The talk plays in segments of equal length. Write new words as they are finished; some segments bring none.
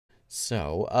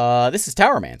So, this is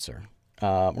TowerMancer.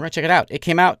 We're going to check it out. It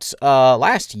came out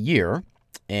last year,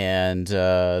 and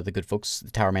the good folks, the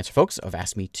TowerMancer folks, have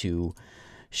asked me to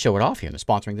show it off here, and they're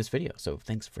sponsoring this video. So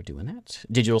thanks for doing that.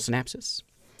 Digital Synapses.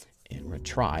 And we're going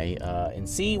to try and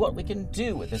see what we can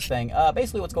do with this thing.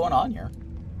 Basically, what's going on here.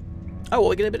 Oh, well,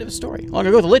 we get a bit of a story. Long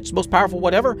ago, the Lich, most powerful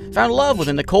whatever, found love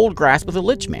within the cold grasp of the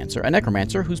Lichmancer, a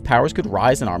necromancer whose powers could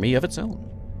rise an army of its own.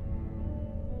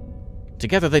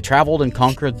 Together they traveled and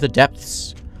conquered the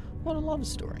depths. What a love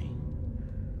story.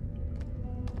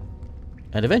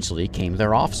 And eventually came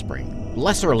their offspring,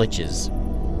 lesser Liches,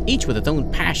 each with its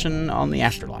own passion on the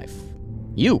afterlife.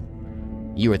 You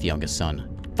are the youngest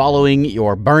son, following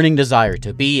your burning desire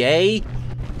to be a...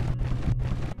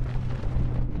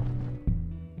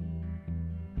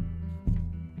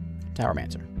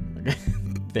 TowerMancer.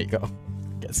 There you go.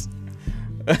 Guess.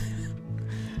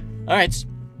 Alright,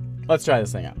 let's try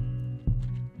this thing out.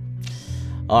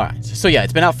 Alright, so yeah,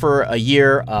 it's been out for a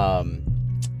year,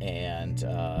 and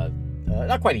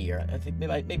not quite a year. I think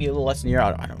maybe a little less than a year.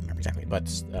 I don't remember exactly, but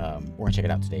we're gonna check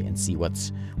it out today and see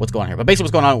what's going on here. But basically,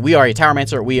 what's going on? We are a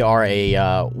TowerMancer. We are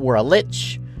we're a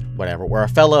Lich, whatever. We're a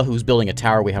fella who's building a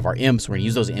tower. We have our imps. We're gonna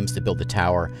use those imps to build the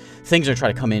tower. Things are gonna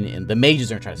try to come in, and the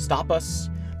mages are gonna try to stop us,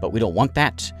 but we don't want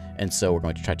that, and so we're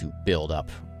going to try to build up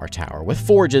our tower with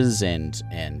forges and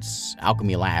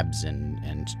alchemy labs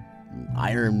and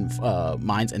iron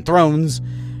mines and thrones,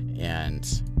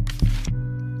 and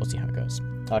we'll see how it goes.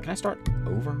 Can I start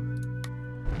over?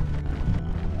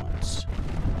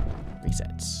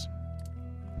 Resets.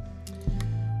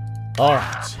 All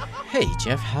right. Hey,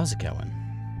 Jeff, how's it going?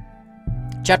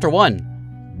 Chapter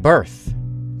 1, Birth.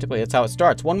 Typically, that's how it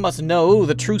starts. One must know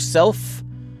the true self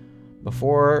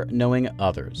before knowing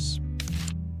others.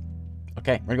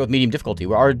 Okay, we're gonna go with medium difficulty.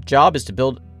 Our job is to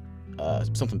build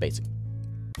something basic.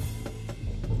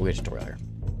 We'll get a tutorial here.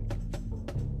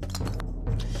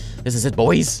 This is it,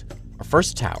 boys. Our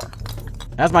first tower.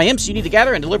 As my imps, you need to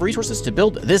gather and deliver resources to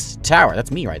build this tower.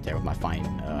 That's me right there with my fine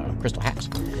crystal hat.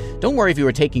 Don't worry if you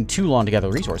are taking too long to gather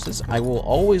the resources. I will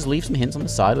always leave some hints on the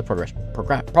side of the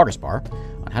progress bar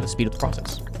on how to speed up the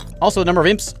process. Also, the number of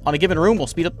imps on a given room will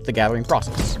speed up the gathering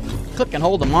process. Click and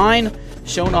hold the line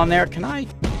shown on there. Can I...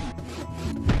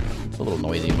 It's a little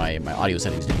noisy. My audio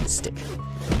settings didn't stick.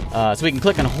 So we can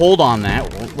click and hold on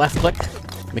that. Left click.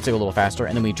 Makes it go a little faster.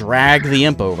 And then we drag the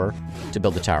imp over to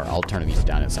build the tower. I'll turn the music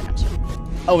down in a second.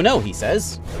 Oh no, he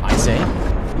says. I say.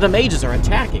 The mages are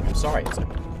attacking. I'm sorry. It's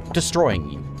like destroying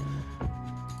you.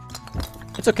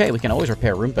 It's okay. We can always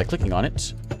repair a room by clicking on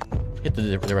it. Hit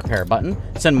the repair button.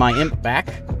 Send my imp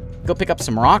back. Go pick up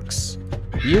some rocks.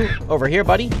 You, over here,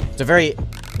 buddy. It's a very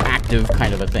active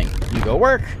kind of a thing. You go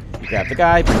work. You grab the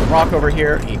guy. Bring the rock over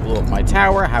here. He blew up my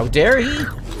tower. How dare he?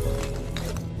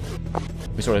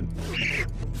 We sort of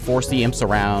force the imps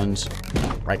around.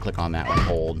 Right-click on that one.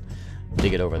 Hold.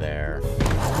 Dig it over there.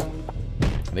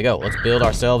 There we go. Let's build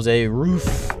ourselves a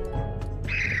roof.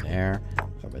 Over there.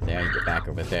 Over there. You get back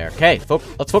over there. Okay,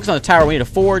 let's focus on the tower. We need a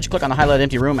forge. Click on the highlighted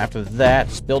empty room. After that,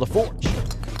 just build a forge.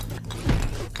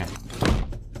 Okay.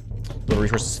 Little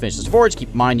resources to finish this forge.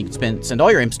 Keep in mind, you can send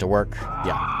all your imps to work.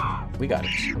 Yeah. We got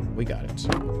it. We got it.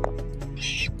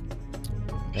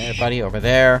 There, buddy. Over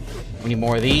there. We need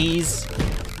more of these.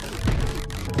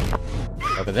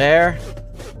 Over there.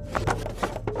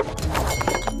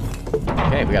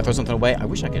 Okay, we gotta throw something away. I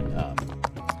wish I could,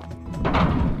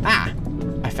 Ah!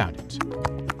 I found it.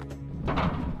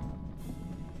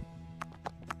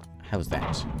 How's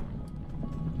that?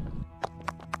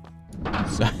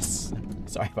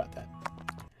 Sorry about that.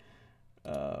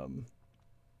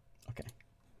 Okay.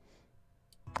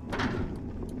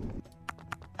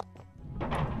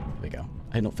 There we go.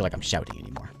 I don't feel like I'm shouting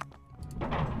anymore.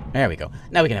 There we go.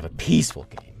 Now we can have a peaceful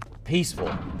game.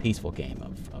 Peaceful game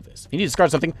of this. If you need to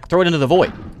discard something, throw it into the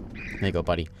void. There you go,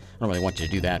 buddy. I don't really want you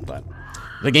to do that, but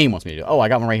the game wants me to do it. Oh, I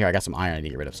got one right here. I got some iron I need to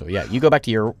get rid of. So yeah, you go back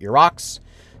to your rocks.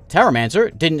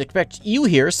 TowerMancer, didn't expect you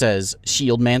here, says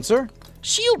Shieldmancer.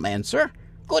 Shieldmancer?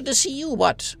 Good to see you,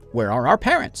 but where are our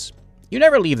parents? You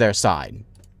never leave their side.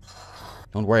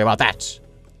 Don't worry about that.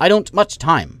 I don't much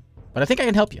time, but I think I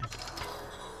can help you.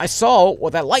 I saw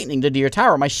what that lightning did to your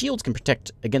tower. My shields can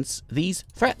protect against these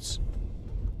threats.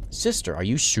 Sister, are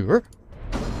you sure?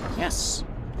 Yes.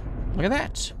 Look at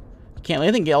that. Can't let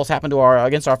anything else happen to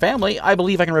against our family. I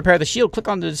believe I can repair the shield. Click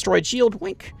on the destroyed shield,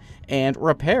 wink, and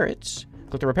repair it.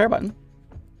 Click the repair button.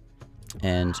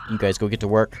 And you guys go get to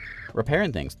work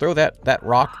repairing things. Throw that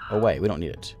rock away. We don't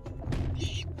need it.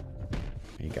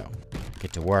 There you go.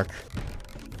 Get to work.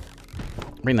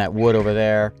 Bring that wood over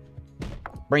there.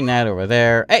 Bring that over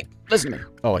there. Hey, listen to me.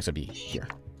 Oh, I should be here.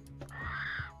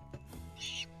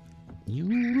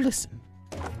 You listen.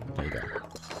 There you go.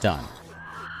 Done.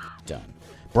 Done.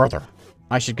 Brother,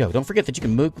 I should go. Don't forget that you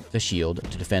can move the shield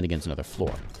to defend against another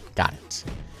floor. Got it.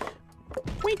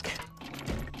 Wink.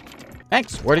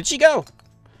 Thanks. Where did she go?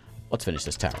 Let's finish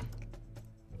this tower.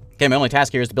 Okay, my only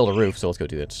task here is to build a roof, so let's go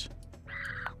do it.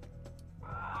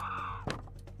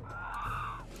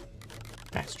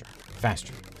 Faster.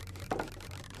 Faster.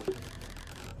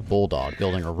 A bulldog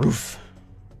building a roof.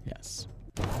 Yes.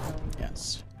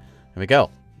 Yes. There we go.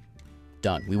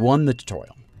 Done. We won the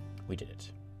tutorial. We did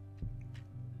it.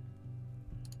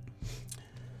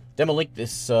 Demo link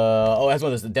this, oh, as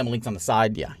well as the demo links on the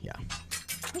side. Yeah, yeah.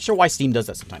 Not sure why Steam does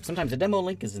that sometimes. Sometimes the demo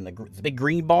link is in the big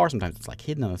green bar. Sometimes it's like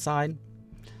hidden on the side.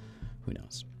 Who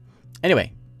knows?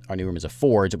 Anyway, our new room is a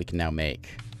forge that we can now make.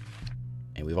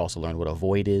 And we've also learned what a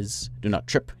void is. Do not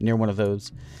trip near one of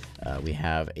those. We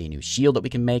have a new shield that we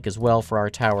can make as well for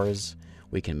our towers.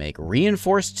 We can make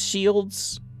reinforced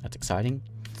shields. That's exciting.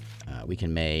 We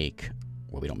can make...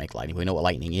 Well, we don't make lightning. We know what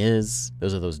lightning is.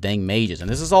 Those are those dang mages. And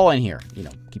this is all in here. You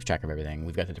know, keeps track of everything.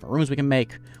 We've got the different rooms we can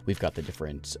make. We've got the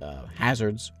different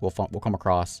hazards we'll come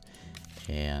across.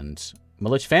 And my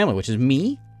Lich family, which is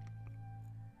me.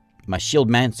 My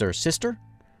TowerMancer sister.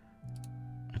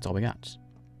 That's all we got.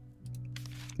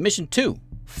 Mission 2.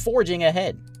 Forging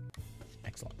ahead.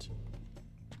 Excellent.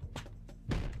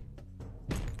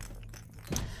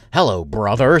 Hello,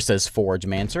 brother, says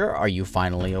TowerMancer. Are you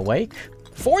finally awake?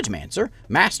 TowerMancer,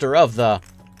 master of the...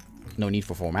 No need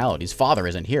for formalities. Father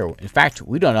isn't here. In fact,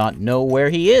 we do not know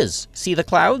where he is. See the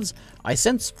clouds? I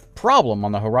sense problem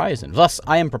on the horizon. Thus,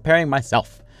 I am preparing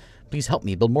myself. Please help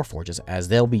me build more forges, as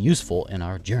they'll be useful in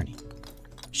our journey.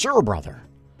 Sure, brother.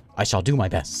 I shall do my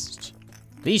best.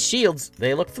 These shields,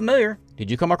 they look familiar.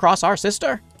 Did you come across our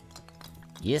sister?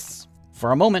 Yes.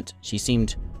 For a moment, she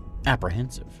seemed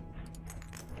apprehensive.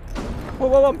 Whoa,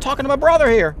 whoa, I'm talking to my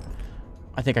brother here.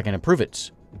 I think I can improve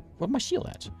it. Where's my shield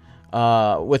at?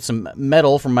 With some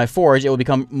metal from my forge, it will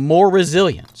become more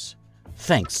resilient.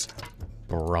 Thanks,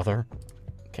 brother.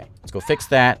 Okay, let's go fix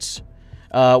that.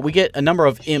 We get a number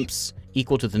of imps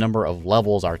equal to the number of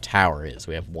levels our tower is.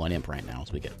 We have 1 imp right now,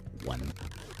 so we get one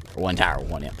tower,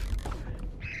 1 imp.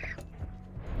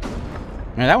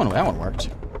 Yeah, that one worked.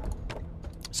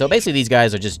 So basically, these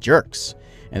guys are just jerks,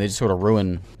 and they just sort of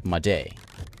ruin my day.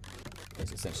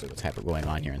 That's essentially what's going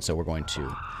on here, and so we're going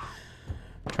to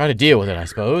try to deal with it, I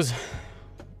suppose.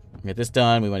 Get this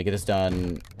done. We want to get this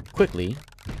done quickly.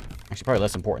 Actually, probably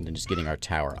less important than just getting our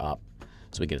tower up,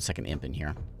 so we get a second imp in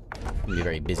here. I'm gonna be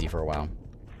very busy for a while.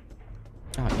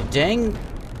 Oh, you dang!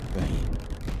 Okay,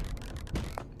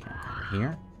 over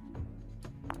here.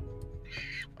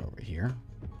 Over here.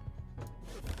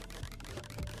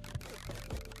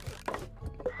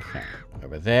 Okay,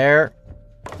 over there.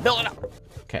 Build it up.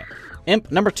 Okay.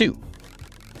 Imp number 2. We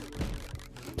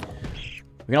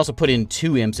can also put in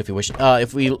 2 imps if we wish.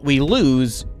 If we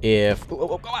lose,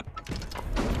 go up.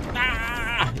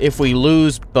 Ah! If we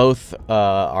lose both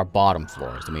our bottom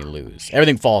floors, then we lose.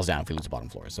 Everything falls down if we lose the bottom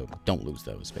floors, so don't lose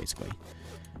those. Basically,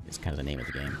 it's kind of the name of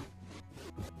the game.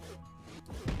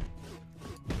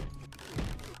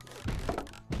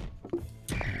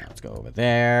 Let's go over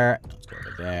there. Let's go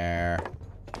over there.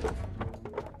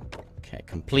 Okay,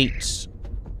 complete.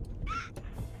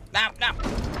 No, no.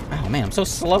 Oh, man, I'm so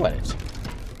slow at it.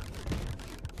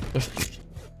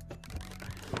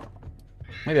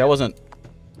 Maybe I wasn't...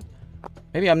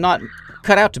 Maybe I'm not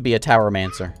cut out to be a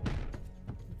TowerMancer.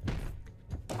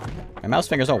 My mouse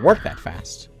fingers don't work that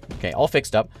fast. Okay, all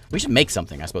fixed up. We should make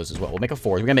something, I suppose, as well. We'll make a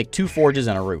forge. We're gonna make 2 forges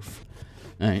and a roof.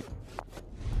 Alright.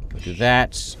 Go do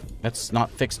that. That's not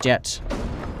fixed yet.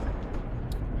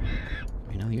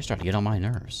 You know, you're starting to get on my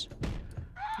nerves.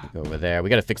 Go over there. We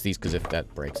gotta fix these because if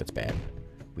that breaks, that's bad.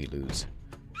 We lose.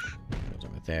 Goes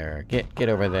over there. Get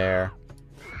over there.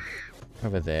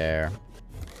 Over there.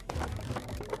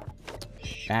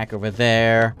 Back over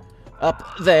there.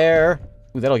 Up there.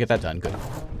 Ooh, that'll get that done. Good.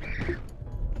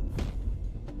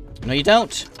 No, you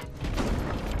don't.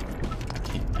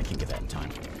 I can't get that in time.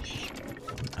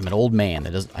 I'm an old man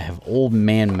that does. I have old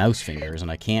man mouse fingers, and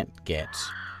I can't get.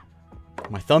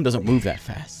 My thumb doesn't move that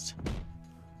fast.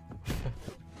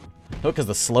 Look, because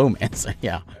the TowerMancer,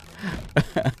 yeah.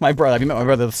 My brother, have you met my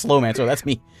brother, the TowerMancer? That's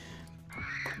me.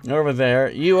 Over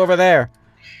there. You over there.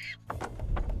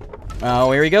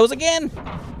 Oh, here he goes again.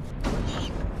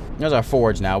 There's our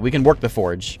forge now. We can work the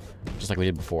forge, just like we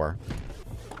did before.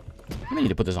 I need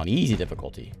to put this on easy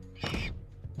difficulty.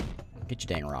 Get your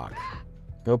dang rock.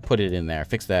 Go put it in there.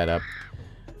 Fix that up.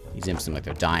 These imps seem like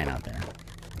they're dying out there.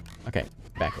 Okay,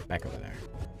 back over there.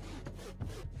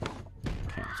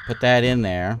 Okay, let's put that in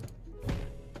there.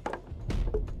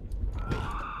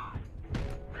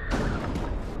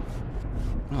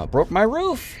 Oh, I broke my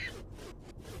roof.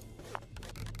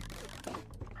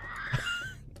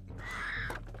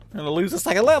 I'm gonna lose the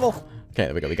second level. Okay,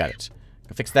 there we go. We got it.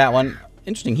 Go fix that one.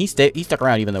 Interesting. He stuck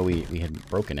around even though we had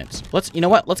broken it. You know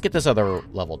what? Let's get this other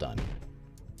level done.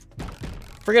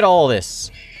 Forget all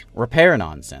this repair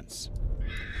nonsense.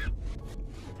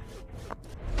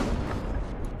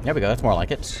 There we go. That's more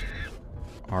like it.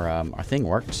 Our thing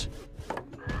worked.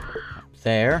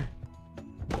 There.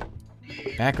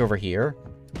 Back over here.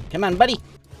 Come on, buddy.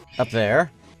 Up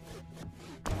there.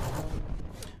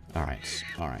 All right.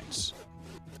 All right.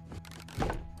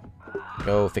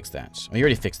 Go fix that. Oh, you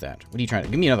already fixed that. What are you trying to...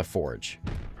 Give me another forge.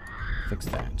 Fix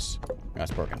that. Oh,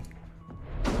 that's broken.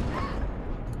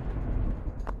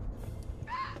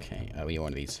 Okay, we need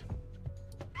one of these.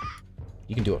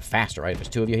 You can do it faster, right? There's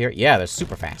two of you here? Yeah, they're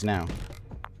super fast now.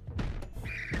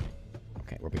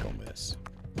 Okay, where are we going with this?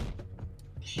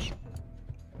 I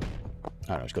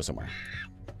don't know, let's go somewhere.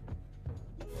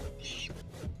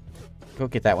 Go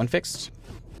get that one fixed.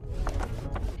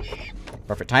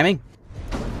 Perfect timing.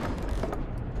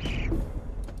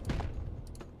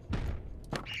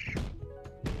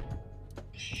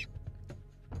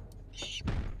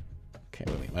 Okay,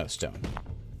 wait, another stone.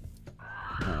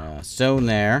 Stone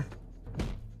there.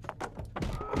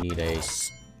 We need a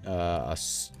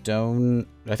stone.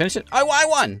 Did I finish it? I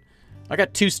won! I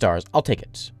got 2 stars. I'll take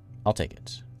it. I'll take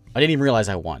it. I didn't even realize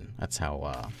I won. That's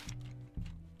how,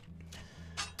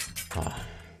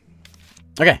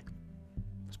 Okay.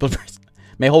 Split person.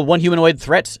 May hold 1 humanoid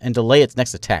threat and delay its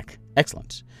next attack.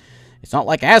 Excellent. It's not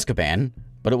like Azkaban,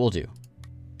 but it will do.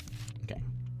 Okay.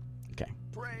 Okay.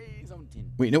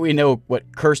 We know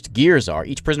what cursed gears are.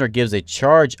 Each prisoner gives a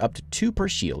charge up to 2 per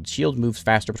shield. Shield moves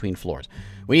faster between floors.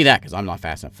 We need that because I'm not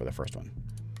fast enough for the first one.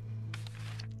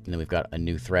 And then we've got a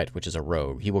new threat, which is a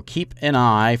rogue. He will keep an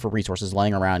eye for resources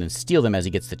lying around and steal them as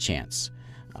he gets the chance.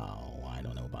 Oh, I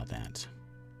don't know about that.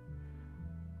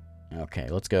 Okay,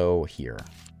 let's go here.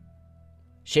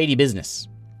 Shady business.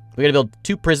 We gotta build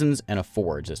 2 prisons and a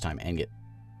forge this time and get...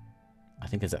 I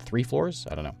think is that 3 floors?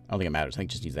 I don't know. I don't think it matters. I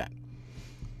think it just needs that.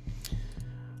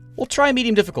 We'll try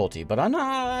medium difficulty, but I'm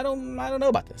not... I don't know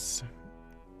about this.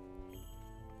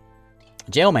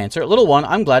 TowerMancer, little one,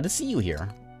 I'm glad to see you here.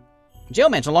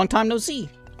 TowerMancer, long time no see.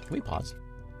 Can we pause?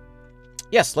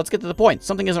 Yes, let's get to the point.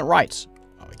 Something isn't right.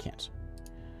 Oh, we can't.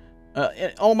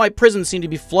 All my prisons seem to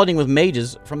be flooding with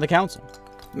mages from the council.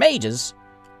 Mages?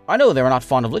 I know they were not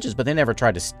fond of liches, but they never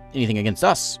tried anything against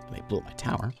us. They blew up my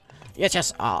tower.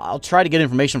 Yes, I'll try to get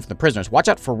information from the prisoners. Watch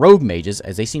out for rogue mages,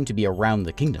 as they seem to be around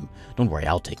the kingdom. Don't worry,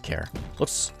 I'll take care. Look,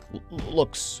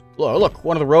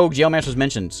 one of the rogue TowerMancers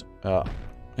mentioned,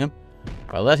 him.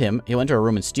 If I let him, he'll enter a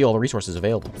room and steal all the resources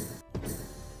available.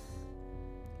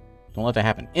 Don't let that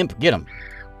happen. Imp, get him.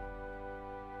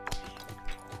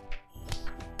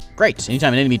 Great.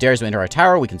 Anytime an enemy dares to enter our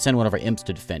tower, we can send one of our imps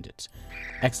to defend it.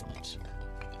 Excellent.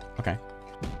 Okay.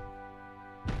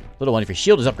 Little one, if your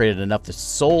shield is upgraded enough, the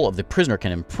soul of the prisoner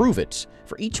can improve it.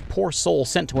 For each poor soul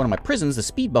sent to one of my prisons, the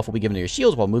speed buff will be given to your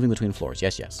shields while moving between floors.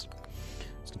 Yes, yes.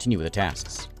 Let's continue with the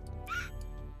tasks.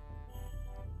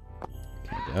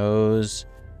 Okay, those.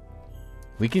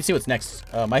 We can see what's next.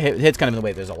 My head's kind of in the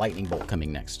way. There's a lightning bolt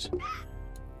coming next.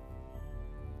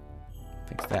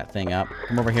 Fix that thing up.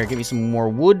 Come over here. Give me some more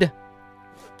wood.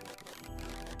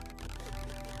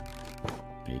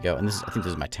 There you go. And I think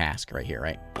this is my task right here,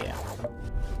 right? Yeah.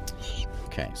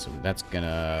 Okay, so that's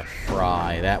gonna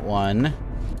fry that one.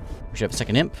 We should have a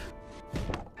second imp.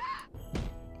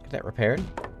 Get that repaired.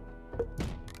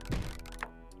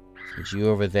 Get you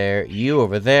over there. You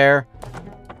over there.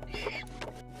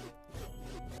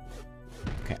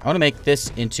 Okay, I want to make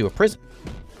this into a prison,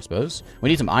 I suppose. We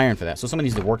need some iron for that, so someone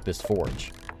needs to work this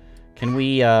forge. Can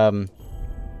we,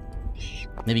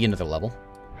 maybe get another level?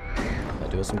 That'll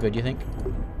do us some good, you think?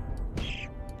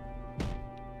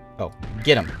 Oh,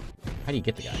 get him. How do you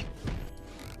get the guy?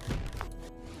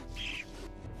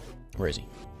 Where is he?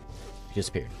 He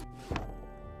disappeared.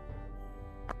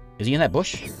 Is he in that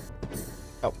bush?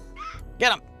 Oh.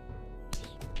 Get him!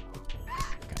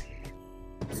 Okay.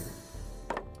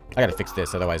 I gotta fix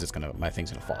this, otherwise my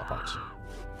thing's gonna fall apart.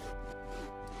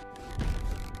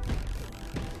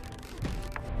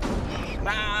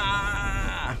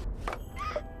 Ah!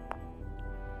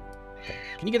 Okay.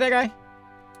 Can you get that guy?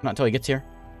 Not until he gets here.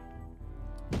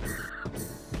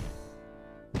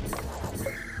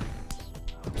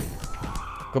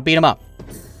 Go beat him up.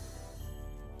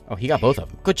 Oh, he got both of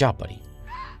them. Good job, buddy.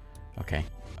 Okay.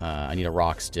 I need a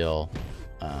rock still.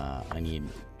 I need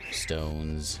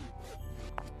stones.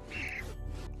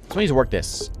 So I need to work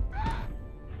this.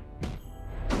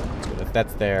 Let's go.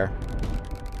 That's there.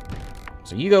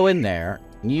 So you go in there.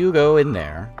 You go in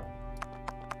there.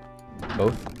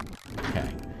 Both? Okay.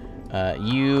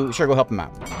 You... Sure, go help him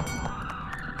out.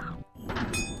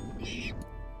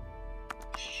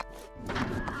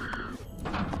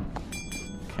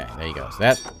 Okay, there you go. So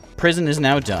that prison is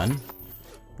now done.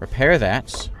 Repair that.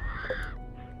 It's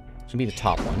gonna be the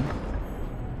top one.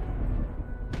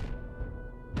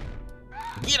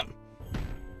 Get him!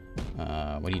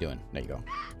 What are you doing? There you go.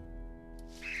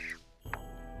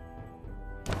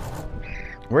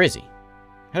 Where is he?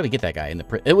 How did we get that guy in the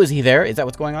prison? Was he there? Is that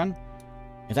what's going on?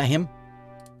 Is that him?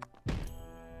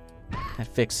 That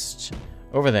fixed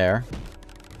over there.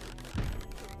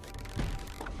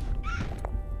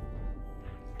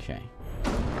 Okay.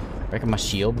 Break up my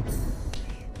shield.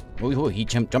 Oh, he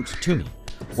jumps to me.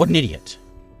 What an idiot.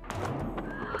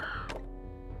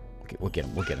 Okay, we'll get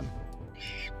him. We'll get him.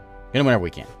 Get him whenever we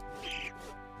can.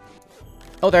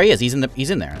 Oh, there he is. He's in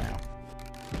there now.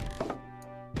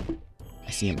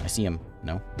 I see him. I see him.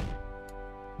 No.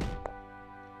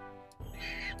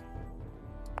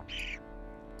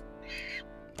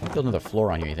 I'll build another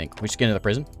floor on here, you think? We just get into the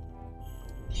prison?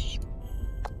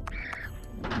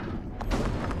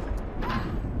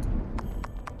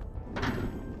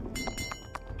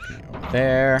 Okay, over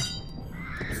there.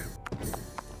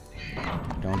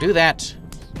 Don't do that.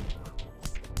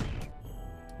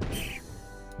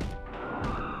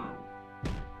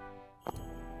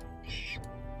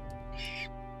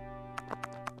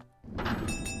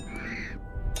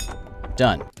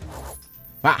 Done.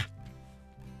 Ah!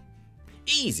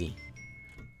 Easy.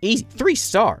 Easy. 3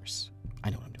 stars. I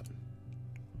know what I'm doing.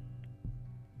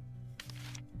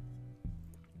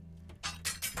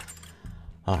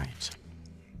 Alright.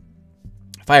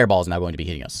 Fireball is now going to be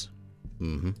hitting us.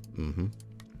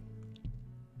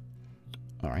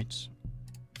 Alright.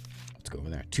 Let's go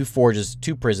over there. 2 forges,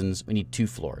 2 prisons. We need 2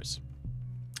 floors.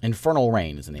 Infernal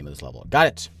Rain is the name of this level. Got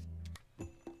it. We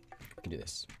can do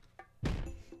this.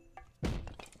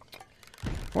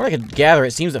 From what I could gather,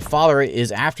 it seems that Father is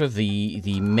after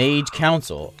the Mage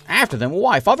Council. After them?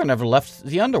 Why? Father never left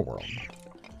the underworld.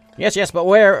 Yes, but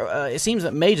where? It seems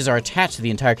that mages are attached to the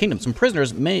entire kingdom. Some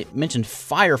prisoners mentioned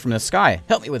fire from the sky.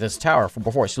 Help me with this tower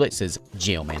before it's too late, says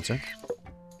TowerMancer.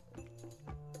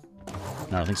 I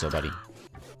don't think so, buddy.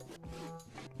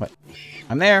 What?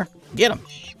 I'm there. Get him.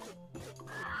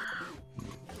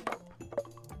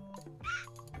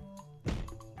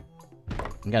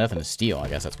 I got nothing to steal. I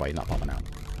guess that's why he's not popping out.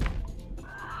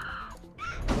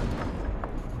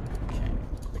 Okay,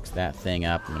 fix that thing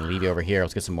up. I'm gonna leave you over here.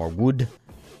 Let's get some more wood.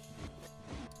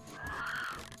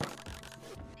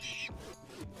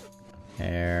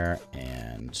 There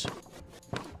and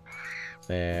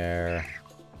there.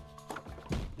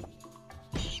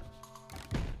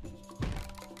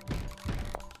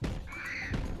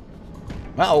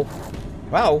 Wow!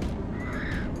 Wow!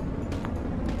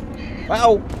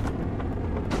 Wow!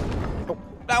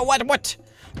 Oh, what?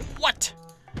 What?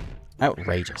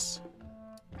 Outrageous.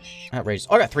 Outrageous.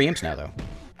 Oh, I got 3 imps now, though.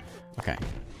 Okay.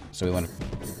 So we went to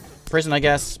prison, I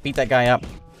guess. Beat that guy up.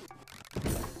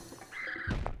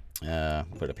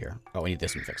 Put it up here. Oh, we need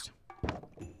this one fixed.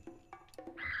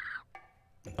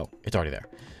 Oh, it's already there.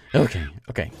 Okay,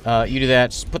 okay. You do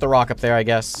that. Just put the rock up there, I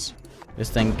guess. This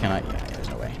thing, can I? Yeah, there's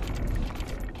no way.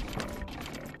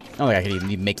 I don't think I could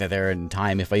even make that there in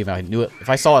time if I knew it. If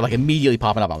I saw it like immediately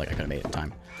popping up, I don't think I could have made it in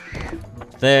time.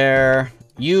 There.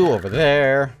 You over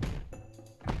there.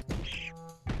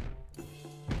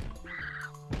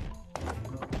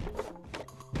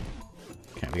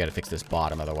 Okay, we gotta fix this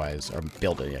bottom otherwise. Or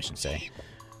build it, I should say.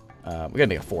 We gotta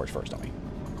make a forge first, don't we?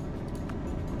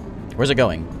 Where's it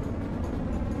going?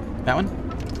 That one?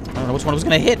 I don't know which one I was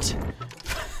gonna hit.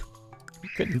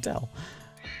 Couldn't tell.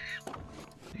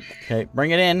 Okay,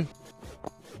 bring it in.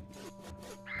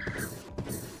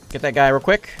 Get that guy real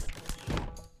quick.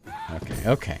 Okay,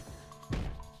 okay.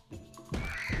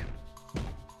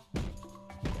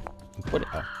 Put it.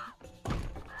 Oh.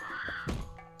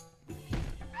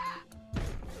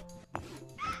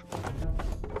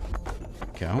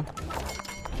 Go.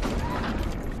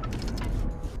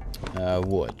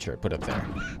 Wood. Sure, put up there.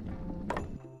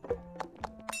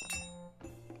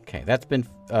 Okay, that's been.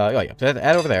 Oh yeah,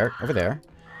 add over there. Over there.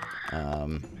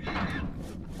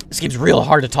 This game's real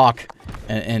hard to talk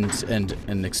and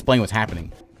explain what's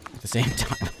happening at the same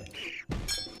time.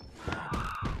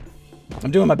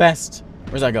 I'm doing my best.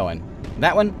 Where's that going?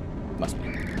 That one? Must be.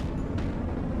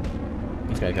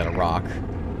 This guy's got a rock.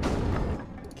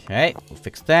 Okay, we'll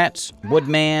fix that.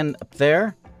 Woodman up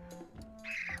there.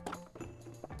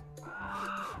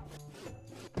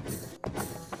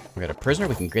 We got a prisoner.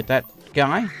 We can get that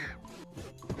guy.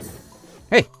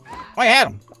 Hey! Oh, I had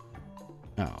him!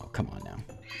 Oh, come on now.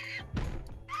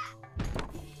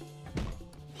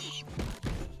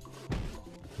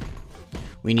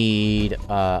 We need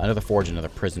another forge, another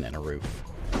prison, and a roof.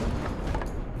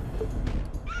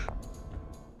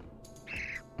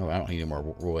 Oh, I don't need any more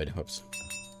wood. Whoops.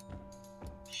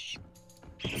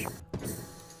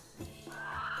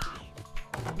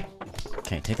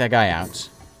 Okay, take that guy out.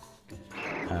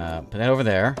 Put that over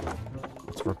there.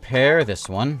 Let's repair this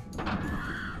one.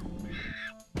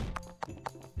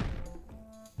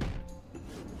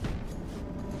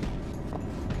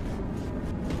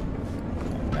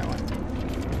 That one.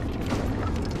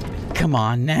 Come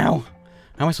on now.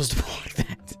 How am I supposed to block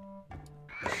that?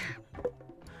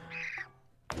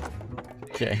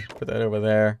 Okay, put that over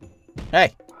there.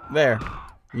 Hey, there.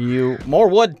 You... More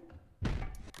wood!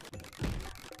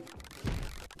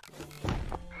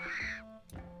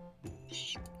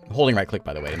 Holding right click,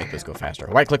 by the way, to make this go faster.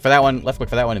 Right click for that one, left click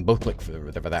for that one, and both click for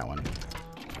that one.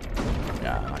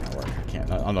 Yeah, not gonna work. I can't.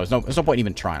 Oh, no, there's no point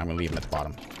even trying. I'm gonna leave him at the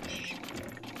bottom.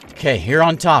 Okay, here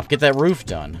on top. Get that roof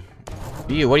done.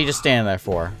 You, what are you just standing there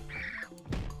for?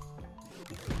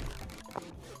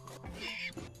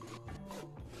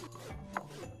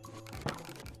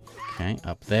 Okay,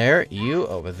 up there. You,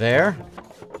 over there.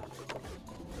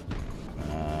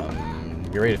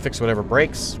 Get ready to fix whatever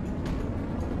breaks.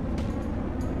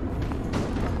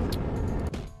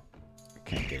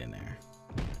 Can't get in there.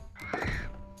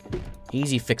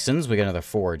 Easy fixins. We got another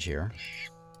forge here.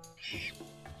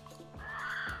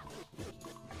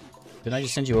 Didn't I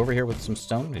just send you over here with some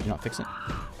stone? Did you not fix it?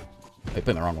 I put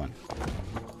in the wrong one.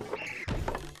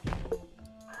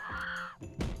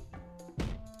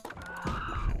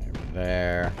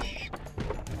 There.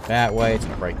 That way. It's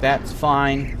gonna break that. It's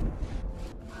fine.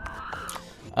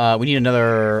 We need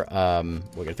another...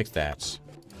 we're gonna fix that.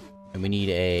 And we need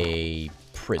a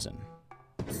prison.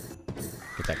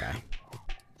 Get that guy.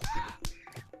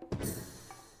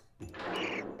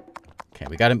 Okay,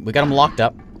 we got him locked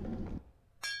up.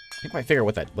 I can't quite figure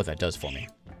what that does for me.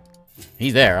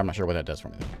 He's there. I'm not sure what that does for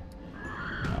me.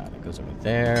 That goes over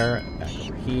there. Back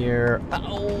over here.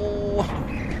 Oh!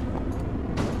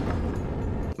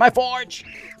 My forge!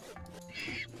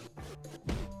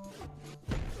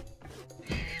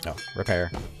 Oh, repair.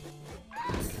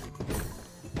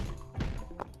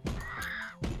 I'm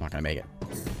not gonna make it.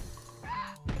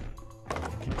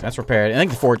 Okay, so that's repaired. I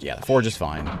think the forge, yeah, the forge is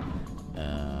fine.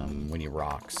 We need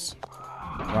rocks.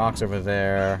 Rocks over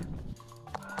there.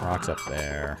 Rocks up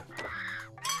there.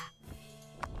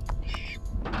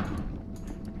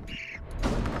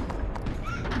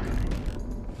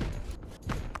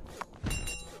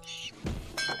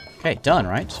 Okay, done,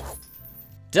 right?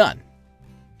 Done.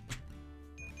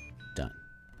 Done.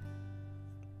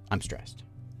 I'm stressed.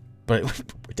 But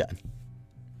we're done.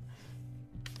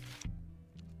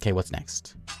 Okay, what's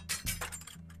next?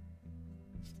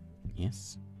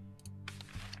 Yes.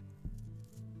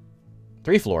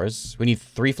 3 floors. We need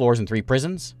 3 floors and 3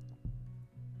 prisons?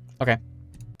 Okay.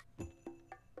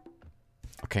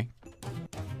 Okay.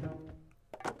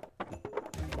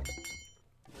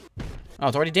 Oh,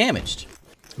 it's already damaged.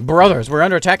 Brothers, we're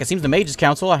under attack. It seems the Mages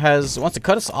Council wants to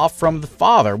cut us off from the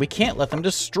Father. We can't let them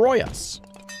destroy us.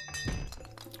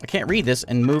 I can't read this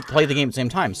and play the game at the same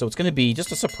time, so it's going to be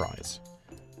just a surprise.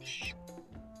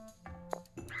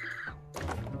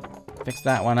 Fix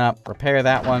that one up. Repair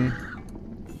that one.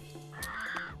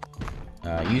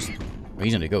 He's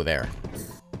going to go there.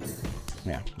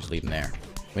 Yeah, just leave him there.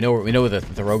 We know where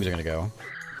the rogues are going to go.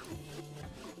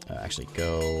 Actually,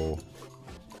 go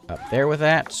up there with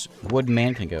that.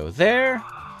 Woodman can go there.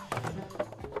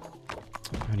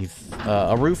 I need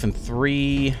a roof and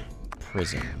 3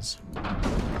 prisons.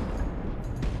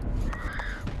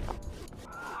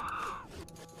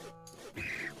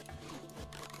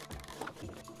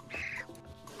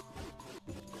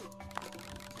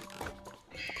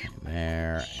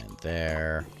 There, and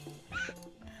there,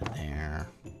 and there.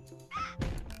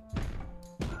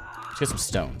 Let's get some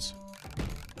stones.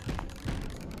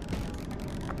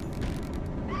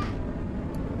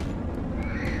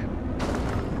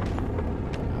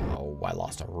 Oh, I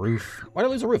lost a roof. Why did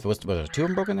I lose a roof? Was there 2 of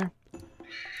them broken there?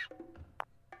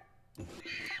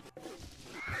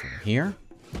 Here?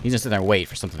 He's gonna sit there and wait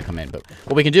for something to come in, but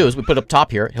what we can do is we put up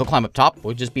top here. He'll climb up top.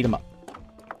 We'll just beat him up.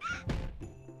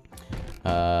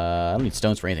 I don't need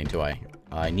stones for anything, do I?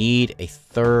 I need a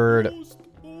 3rd...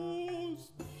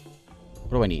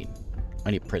 What do I need?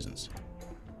 I need prisons.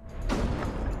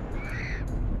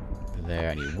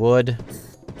 There, I need wood.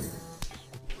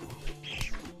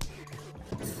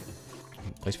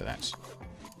 Place for that.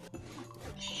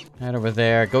 That over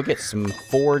there. Go get some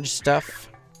forge stuff.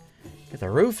 Get the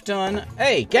roof done.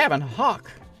 Hey, Gavin Hawk!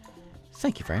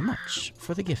 Thank you very much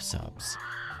for the gift subs.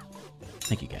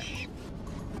 Thank you, Gavin.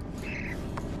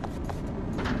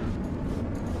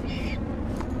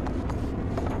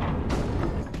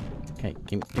 Okay,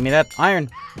 give me that iron.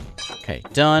 Okay,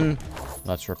 done.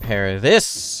 Let's repair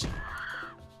this.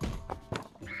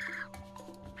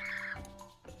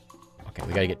 Okay,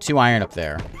 we gotta get 2 iron up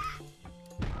there.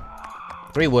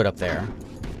 3 wood up there.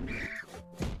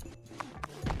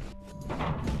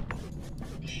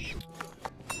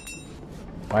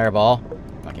 Fireball.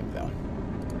 I can't move that one.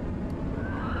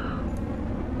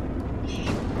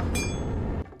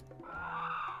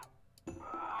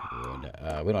 Wood.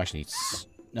 We don't actually need...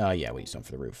 yeah, we need some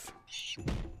for the roof.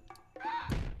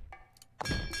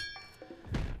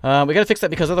 We gotta fix that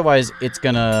because otherwise it's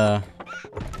gonna...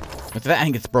 If that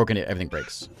thing gets broken, everything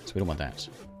breaks. So we don't want that.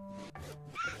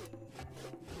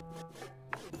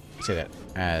 Say that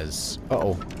as...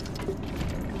 Uh-oh.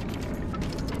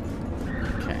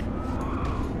 Okay.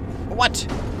 What?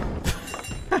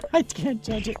 I can't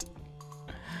judge it.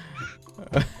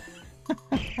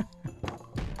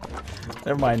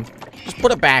 Never mind. Just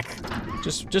put it back.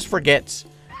 Just forget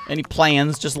any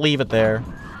plans. Just leave it there.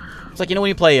 It's like, you know, when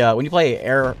you play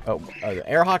air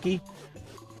hockey,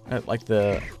 at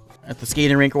the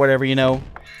skating rink or whatever, you know,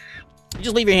 you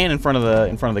just leave your hand in front of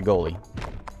the goalie,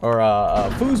 or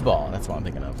foosball. That's what I'm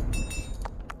thinking of.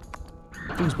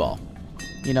 Foosball.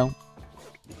 You know,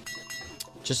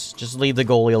 just leave the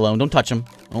goalie alone. Don't touch him.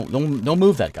 Don't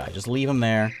move that guy. Just leave him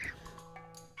there.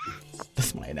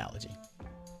 That's my analogy.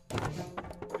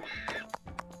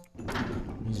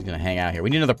 He's gonna hang out here. We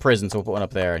need another prison, so we'll put one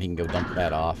up there, and he can go dump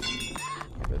that off.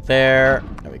 Over there.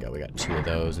 There we go. We got 2 of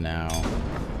those now.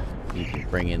 You can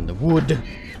bring in the wood.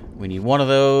 We need 1 of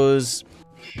those.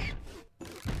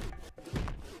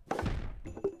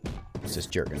 What's this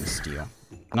jerk gonna steal?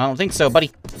 No, I don't think so,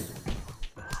 buddy.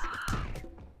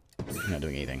 You're not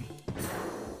doing anything.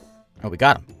 Oh, we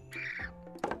got him.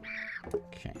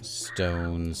 Okay,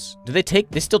 stones. Did they take?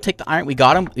 They still take the iron? We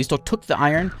got him. They still took the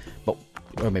iron, but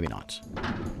or maybe not.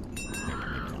 Maybe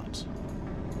not.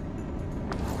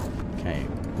 Okay,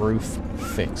 roof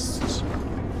fixed.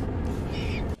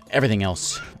 Everything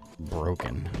else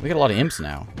broken. We got a lot of imps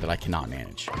now that I cannot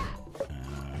manage.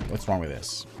 What's wrong with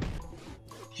this?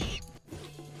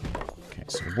 Okay,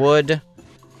 so wood.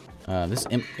 This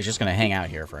imp is just gonna hang out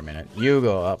here for a minute. You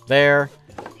go up there.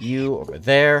 You over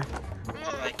there.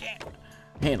 Oh, I can't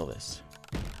handle this.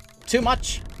 Too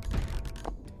much.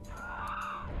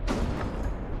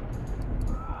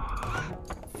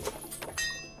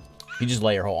 You just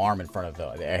lay your whole arm in front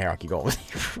of the air hockey goal.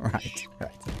 Right.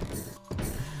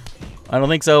 I don't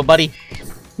think so, buddy.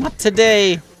 Not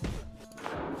today.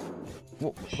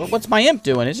 What's my imp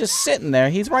doing? It's just sitting there.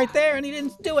 He's right there, and he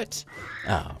didn't do it.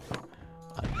 Oh,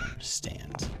 I don't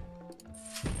understand.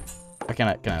 Can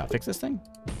I not fix this thing?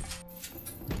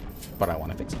 But I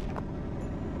want to fix it.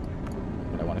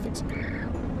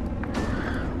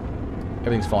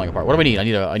 Everything's falling apart. What do we need?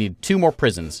 I need 2 more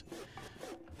prisons.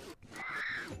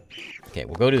 Okay,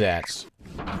 we'll go do that.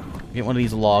 Get one of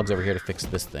these logs over here to fix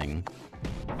this thing.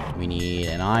 We need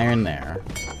an iron there.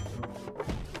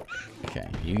 Okay,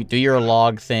 you do your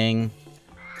log thing.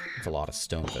 That's a lot of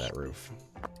stone for that roof.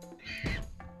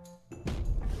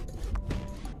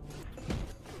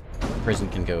 Prison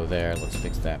can go there. Let's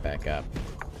fix that back up.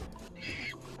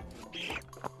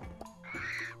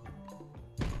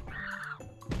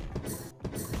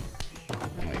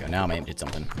 There we go. Now my imp did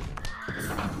something.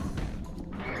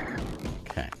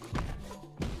 Okay.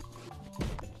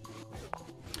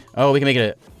 Oh, we can make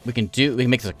it we can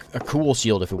make this a cool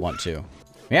shield if we want to.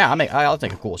 Yeah, I'll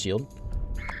take a cool shield.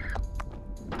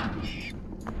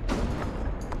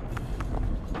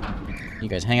 You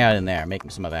guys hang out in there, make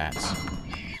some of that.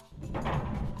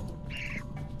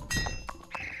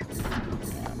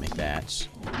 Yeah, make that.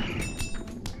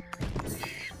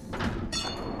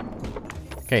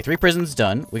 Okay, 3 prisons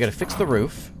done. We gotta fix the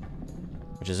roof,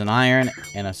 which is an iron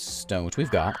and a stone, which we've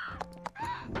got.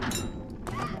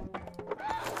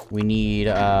 We need,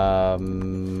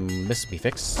 this will be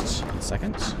fixed in a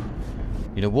second.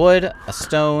 Need a wood, a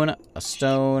stone, a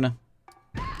stone.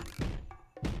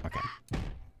 Okay.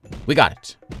 We got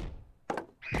it.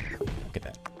 Look at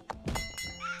that.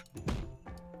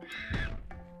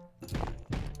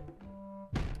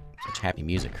 Such happy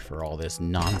music for all this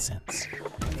nonsense.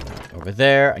 Over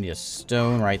there, I need a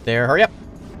stone right there. Hurry up!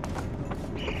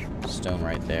 Stone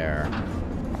right there.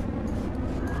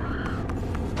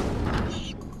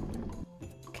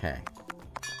 Okay.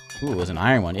 Ooh, it was an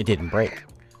iron one. It didn't break.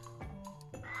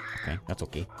 Okay, that's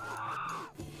okay.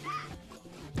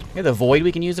 We have the void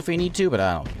we can use if we need to, but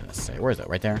I don't think that's necessary. Where is it?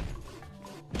 Right there?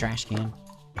 Trash can.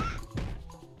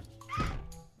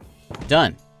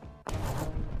 Done.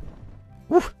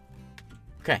 Woo!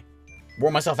 Okay.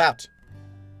 Wore myself out.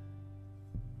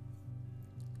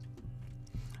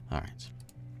 Alright.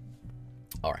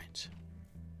 All right.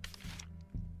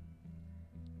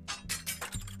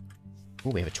 Oh,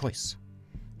 we have a choice.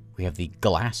 We have the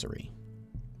Glassery.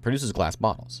 Produces glass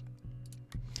bottles.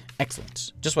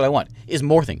 Excellent. Just what I want. Is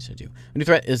more things to do. A new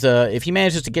threat is if he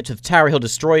manages to get to the tower, he'll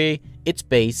destroy its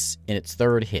base in its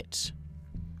third hit.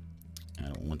 I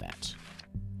don't want that.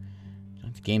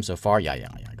 The game so far? Yeah,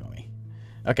 go away.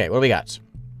 Okay, what do we got?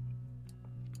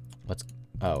 Let's...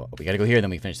 Oh, we gotta go here, then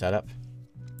we finish that up.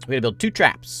 We gotta build 2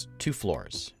 traps. 2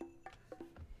 floors.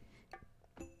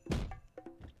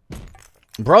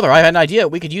 Brother, I had an idea.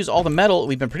 We could use all the metal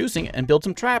we've been producing and build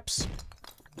some traps.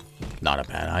 Not a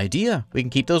bad idea. We can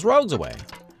keep those rogues away.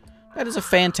 That is a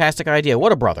fantastic idea.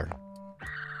 What a brother.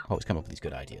 Always come up with these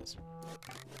good ideas.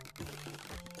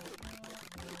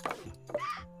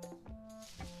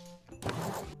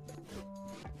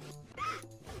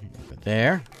 Over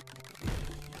there.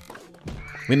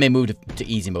 We may move to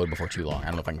easy mode before too long. I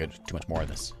don't know if I can get too much more of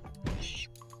this.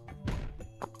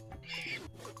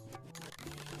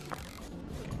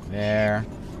 There.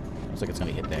 Looks like it's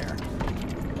going to hit there.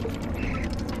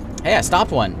 Hey, I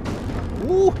stopped one.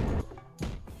 Woo!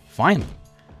 Finally.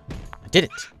 I did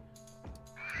it.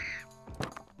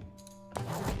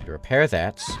 Need to repair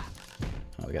that.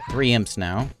 Oh, we got 3 imps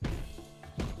now.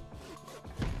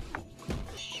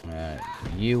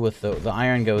 You with the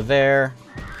iron go there.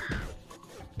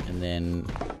 And then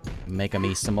make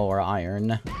me some more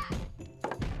iron. I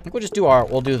think we'll just do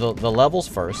we'll do the levels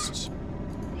first.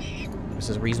 This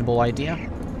is a reasonable idea.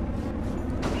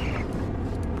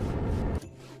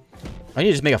 I need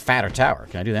to just make a fatter tower.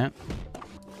 Can I do that?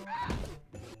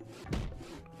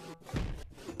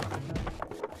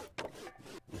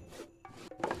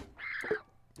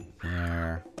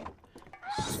 There.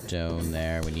 Stone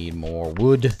there. We need more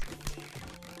wood.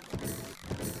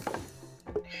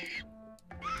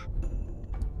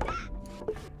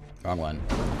 Wrong one.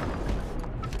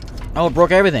 Oh, it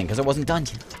broke everything because it wasn't done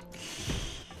yet.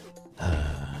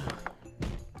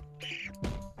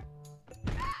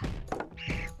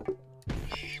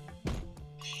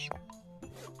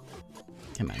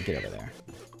 Come on, get over there.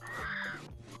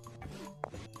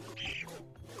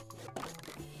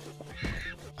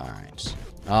 Alright.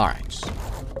 Alright.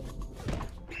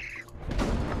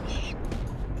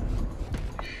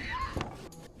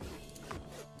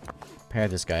 Repair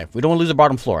this guy. We don't want to lose the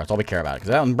bottom floor. That's all we care about. Because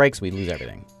if that one breaks, we lose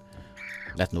everything.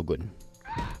 That's no good.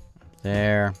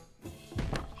 There.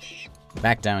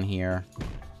 Back down here.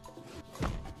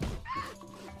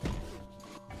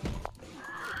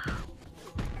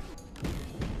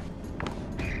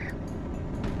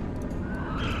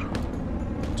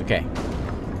 It's okay.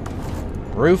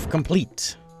 Roof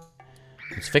complete.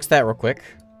 Let's fix that real quick.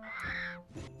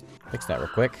 Fix that real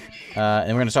quick. And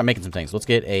we're going to start making some things. Let's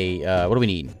get a... what do we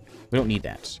need? We don't need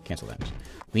that. Cancel that.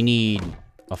 We need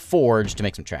a forge to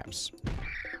make some traps.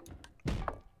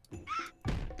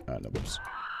 No, whoops.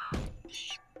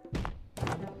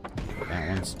 That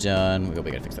one's done. We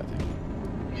gotta fix that thing.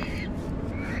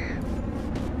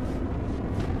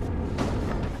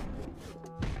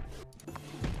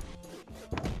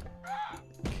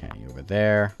 Okay, over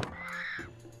there.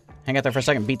 Hang out there for a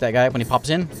second. Beat that guy up when he pops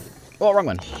in. Oh, wrong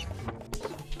one.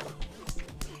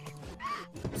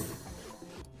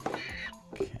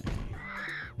 Okay.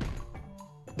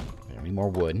 There, we need more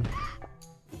wood.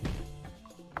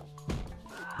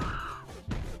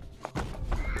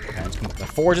 The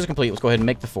forge is complete. Let's go ahead and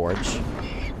make the forge.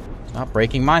 Stop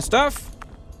breaking my stuff.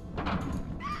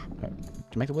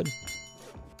 To make the wood.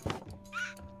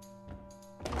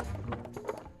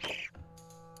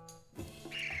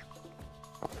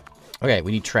 Okay,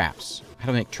 we need traps. How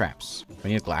do we make traps?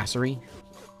 We need a glassery.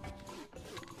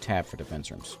 Tab for defense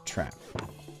rooms. Trap.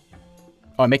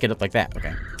 Oh, I make it up like that.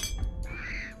 Okay.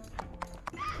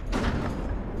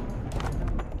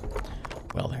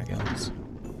 Well, there it goes.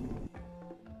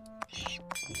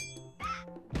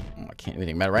 Can't do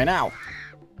anything about it right now.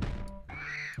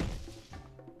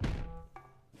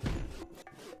 I'm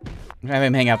gonna have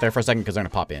him hang out there for a second because they're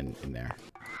gonna pop in there.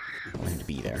 I want him to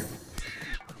be there.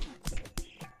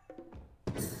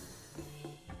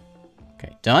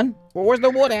 Okay, done? Well, where's the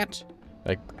wood at?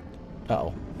 Like,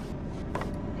 uh-oh.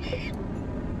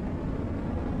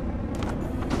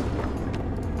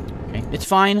 Okay, it's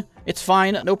fine. It's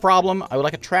fine. No problem. I would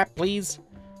like a trap, please.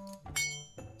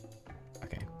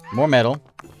 Okay, more metal.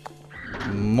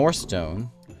 More stone.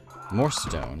 More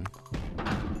stone.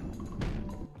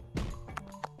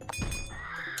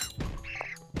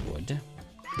 Wood.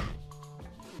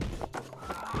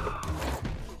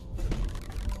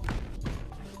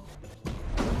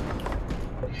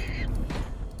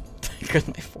 Good,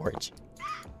 my forge.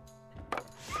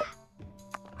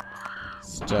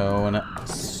 Stone.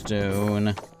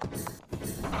 Stone.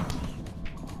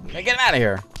 Get him out of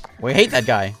here. We hate that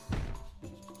guy.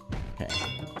 Okay.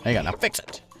 Hang on. Now fix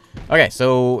it. Okay,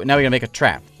 so now we're going to make a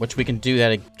trap, which we can do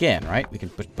that again, right? We can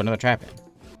put another trap in.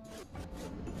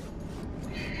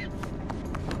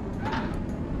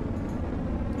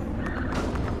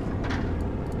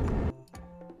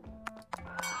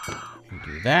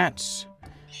 Do that.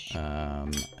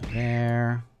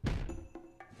 There.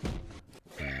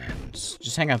 And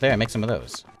just hang out there and make some of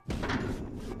those.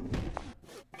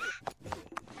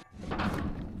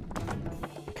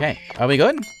 Okay, are we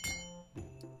good?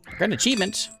 Got an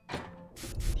achievement.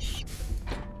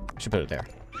 Should put it there.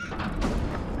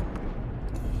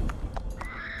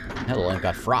 Hello, I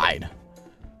got fried.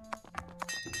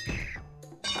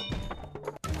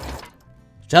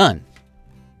 Done.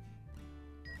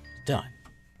 Done.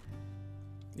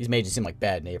 These mages seem like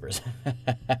bad neighbors.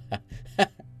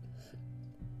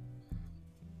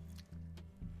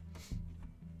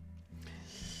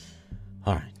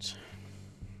 Alright.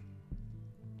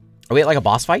 Are we at like a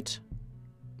boss fight?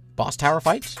 Boss tower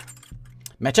fight?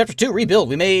 Match Chapter 2, Rebuild.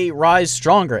 We may rise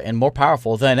stronger and more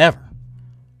powerful than ever.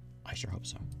 I sure hope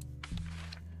so.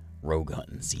 Rogue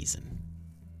hunting season.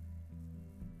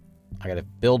 I gotta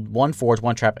build 1 forge,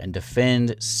 1 trap, and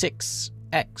defend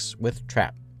 6x with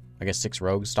trap. I guess 6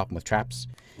 rogues, stop them with traps.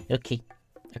 Okay.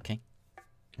 Okay.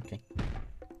 Okay.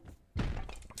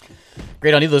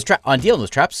 Great on dealing with those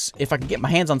traps. If I can get my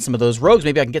hands on some of those rogues,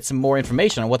 maybe I can get some more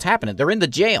information on what's happening. They're in the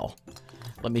jail.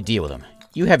 Let me deal with them.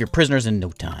 You have your prisoners in no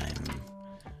time.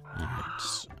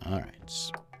 Alright.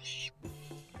 Alright. I'm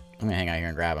gonna hang out here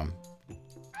and grab them.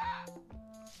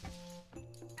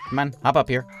 Come on, hop up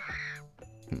here.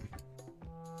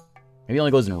 Maybe it only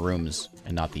goes in rooms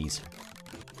and not these.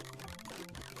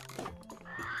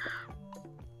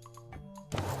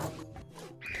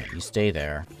 Okay, you stay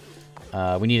there.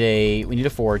 We need a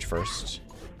forge first.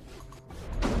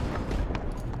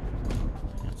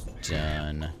 That's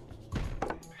done.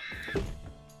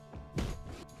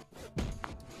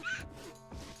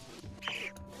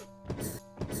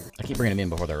 I keep bringing them in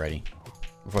before they're ready.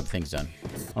 Before the thing's done. I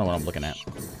don't know what I'm looking at.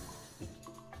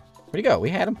 Where'd he go? We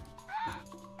had him.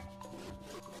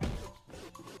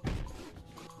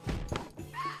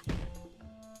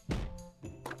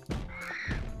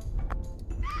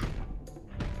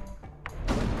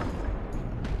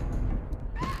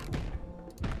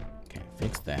 Okay,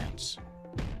 fix that.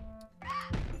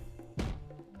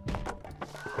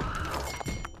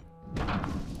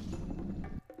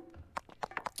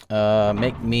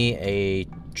 Make me a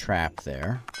trap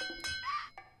there.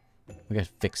 We gotta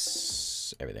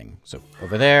fix everything. So,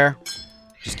 over there.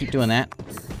 Just keep doing that.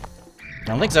 I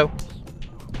don't think so.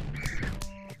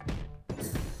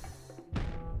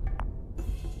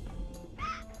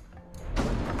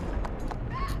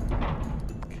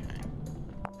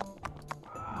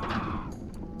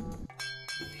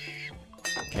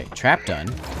 Okay, trap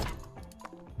done.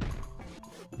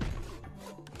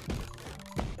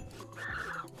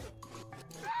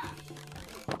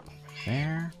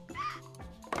 There.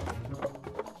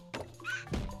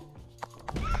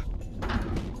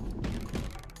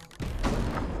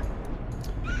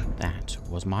 That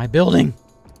was my building.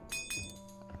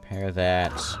 Repair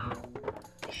that.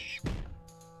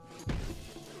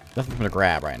 Nothing to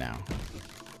grab right now.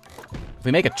 If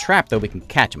we make a trap, though, we can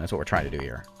catch him. That's what we're trying to do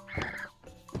here.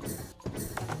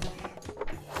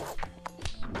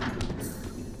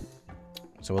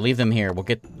 So we'll leave them here. We'll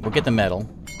get the metal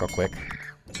real quick.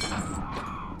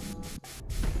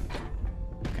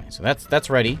 Okay, so that's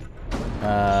ready.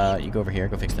 You go over here.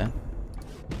 Go fix that.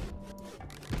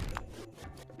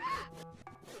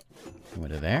 Go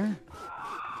to there.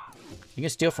 You can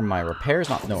steal from my repairs.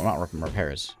 No, not from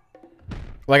repairs.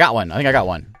 Well, I got one. I think I got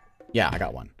one. Yeah, I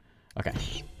got one. Okay.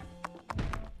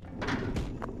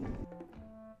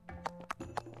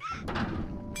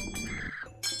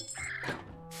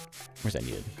 Where's that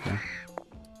needed? Yeah.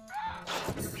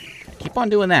 Keep on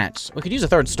doing that. We could use a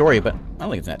third story, but I don't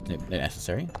think it's that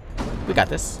necessary. We got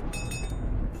this.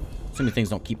 Assuming things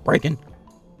don't keep breaking.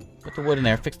 Put the wood in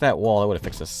there. Fix that wall. That would have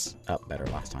fixed this up better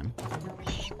last time.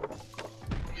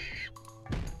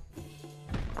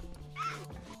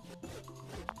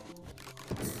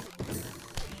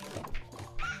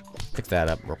 Fix that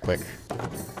up real quick.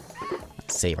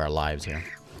 Let's save our lives here.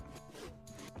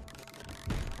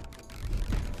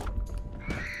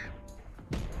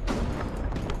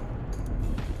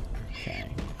 Okay.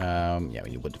 Yeah, we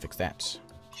need wood to fix that.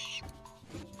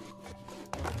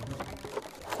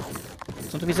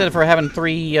 Something to be said for having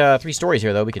three stories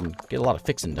here, though. We can get a lot of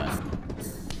fixing done.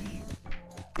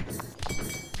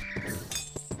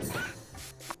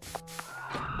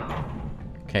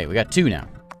 Okay, we got 2 now.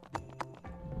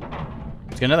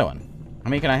 Let's get another one. How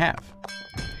many can I have?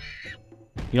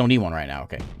 You don't need one right now.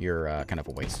 Okay, you're kind of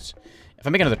a waste. If I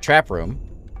make another trap room...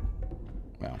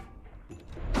 Well...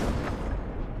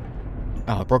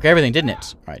 Oh, it broke everything, didn't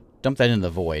it? Alright, dump that into the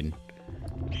void.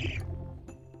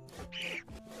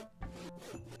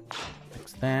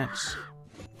 Fix that.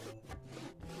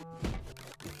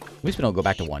 At least we don't go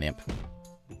back to 1 imp.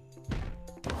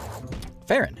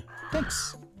 Farron,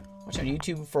 thanks. Watched on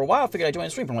YouTube for a while. Figured I'd join the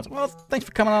stream for once. Well, thanks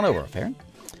for coming on over, Farron.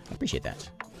 I appreciate that.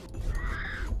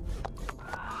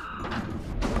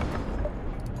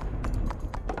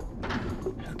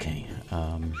 Okay.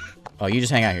 Oh, you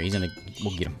just hang out here. He's in the...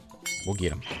 We'll get him. We'll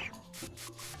get him.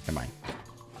 Never mind.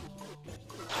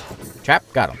 Trap.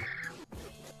 Got him.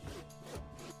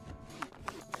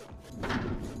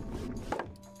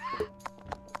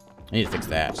 I need to fix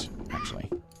that, actually.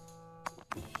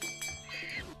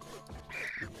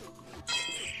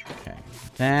 Okay.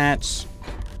 That.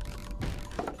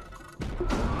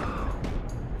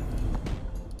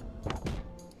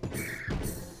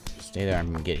 Stay there.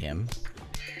 I'm gonna get him.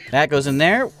 That goes in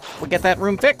there. We get that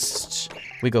room fixed.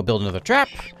 We go build another trap.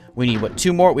 We need, what,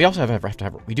 2 more? We also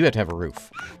we do have to have a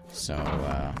roof. So,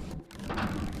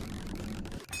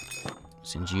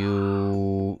 send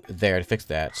you there to fix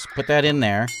that. Just put that in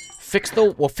there.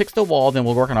 We'll fix the wall, then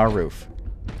we'll work on our roof.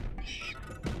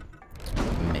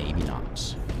 Maybe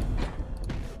not.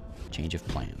 Change of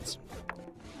plans.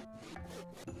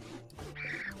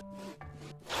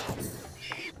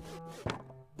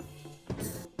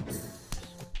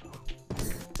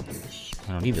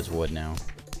 I don't need this wood now.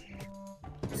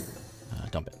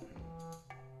 Dump it.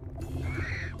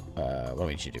 What do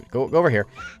we need you to do? Go over here.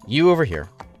 You over here.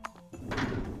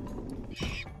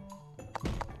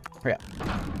 Hurry up.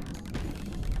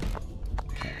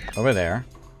 Okay, over there.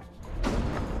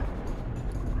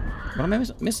 What am I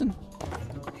missing?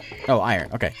 Oh, iron.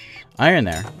 Okay. Iron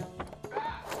there.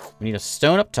 We need a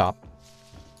stone up top.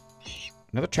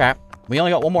 Another trap. We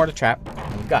only got 1 more to trap.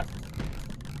 We've got.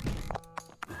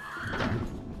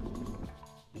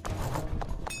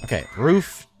 Okay,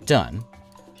 roof done.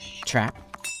 Trap.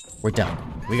 We're done.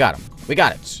 We got him. We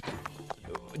got it.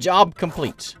 Job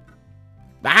complete.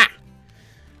 Ah!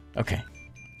 Okay.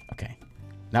 Okay.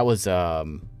 That was,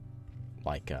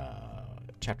 like,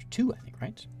 chapter 2, I think,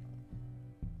 right?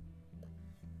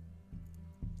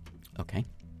 Okay.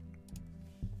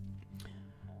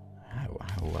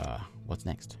 What's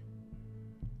next?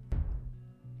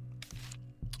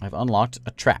 I've unlocked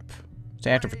a trap. Stay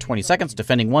active for 20 seconds,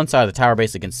 defending one side of the tower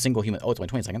base against single human... Oh, it's only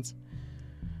 20 seconds.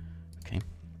 Okay.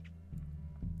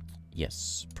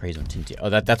 Yes. Praise on Tintia. Oh,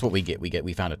 that's what we get.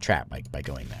 We found a trap by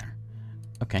going there.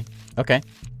 Okay. Okay.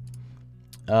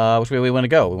 Which way we want to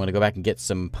go? We want to go back and get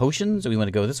some potions, or we want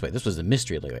to go this way? This was the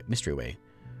mystery way.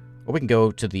 Or we can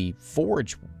go to the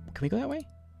forge. Can we go that way?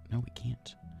 No, we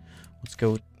can't. Let's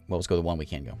go... Well, let's go to the one we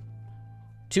can go.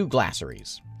 2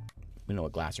 glasseries. We don't know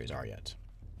what glasseries are yet.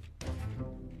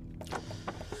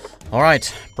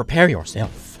 Alright, prepare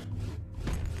yourself.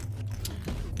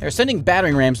 They're sending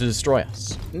battering rams to destroy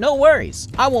us. No worries,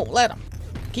 I won't let them.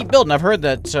 Keep building. I've heard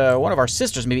that one of our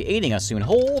sisters may be aiding us soon.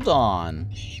 Hold on.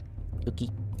 Okay.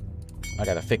 I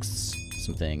gotta fix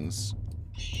some things.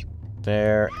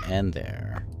 There and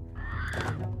there.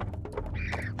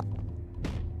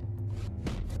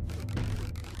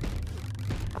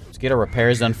 Let's get our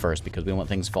repairs done first because we don't want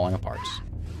things falling apart.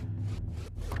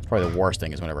 Probably the worst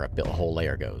thing is whenever a whole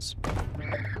layer goes.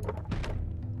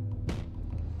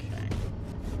 Okay.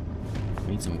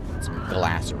 We need some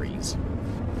glasseries.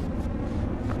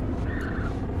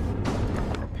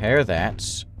 Repair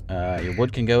that. Your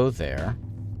wood can go there.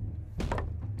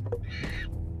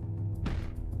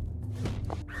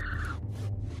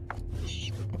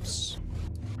 Oops.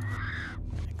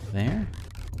 Like there.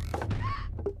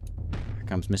 Here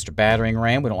comes Mr. Battering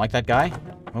Ram. We don't like that guy.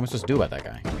 What am I supposed to do about that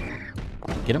guy?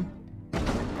 Get him?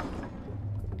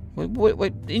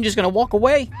 Wait, you're just gonna walk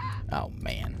away? Oh,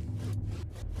 man.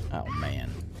 Oh,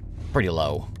 man. Pretty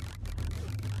low.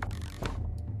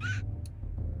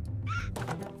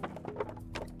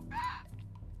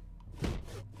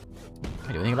 Can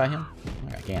I do anything about him?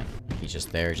 I can't. He's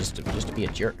just there just to be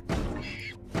a jerk.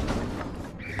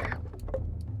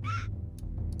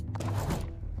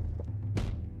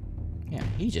 Yeah,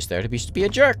 he's just there to be a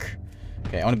jerk.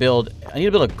 Okay, I need to build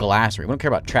a glassery. We don't care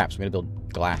about traps. We need to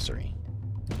build glassery.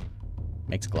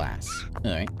 Makes glass.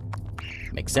 Alright.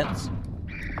 Makes sense.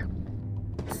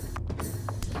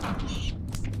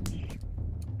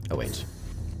 Oh, wait.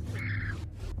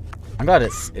 I'm glad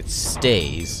it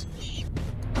stays.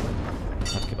 I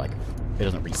have to keep, like, it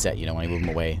doesn't reset, you know, when I move them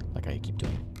away, like I keep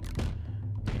doing.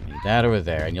 That over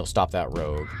there, and you'll stop that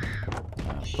rogue.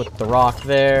 Put the rock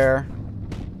there.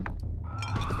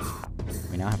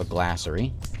 We now have a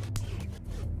glassary.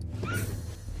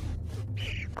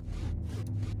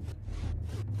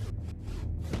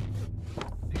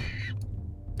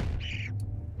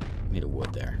 Need a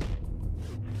wood there.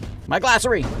 My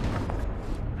glassary!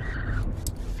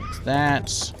 Fix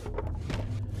that.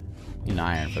 Need an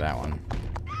iron for that one.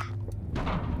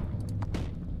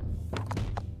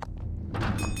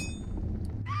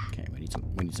 Okay, we need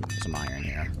some iron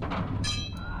here.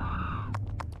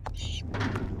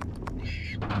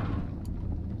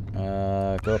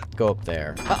 Go up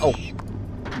there. Uh-oh!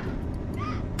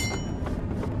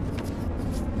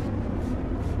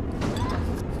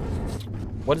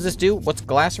 What does this do? What's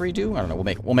glassary do? I don't know.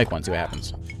 We'll make one. See what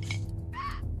happens.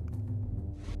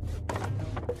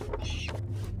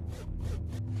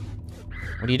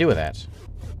 What do you do with that?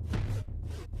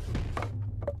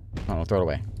 Oh, no, throw it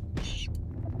away.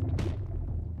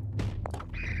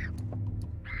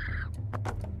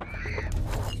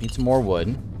 Need some more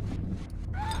wood.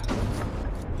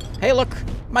 Hey, look!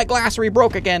 My glassary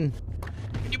broke again!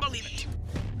 Can you believe it?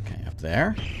 Okay, up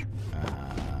there.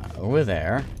 Over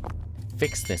there.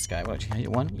 Fix this guy. What, you hit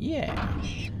one? Yeah.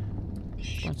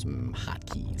 Want some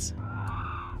hotkeys.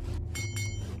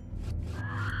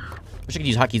 Wish I could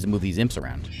use hotkeys to move these imps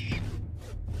around.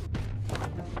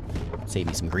 Save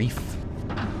me some grief.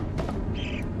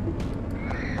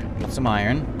 Get some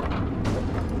iron.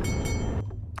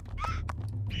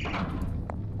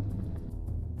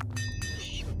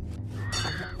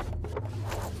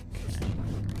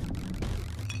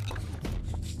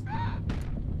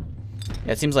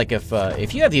 Yeah, it seems like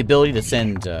if you have the ability to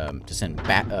send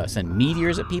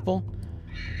meteors at people,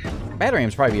 battering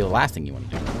is probably the last thing you want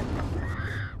to do.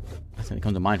 That's something that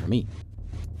comes to mind for me.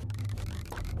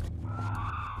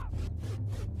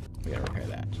 We gotta repair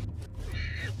that.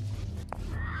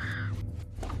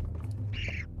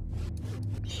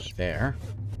 There.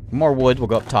 More wood. We'll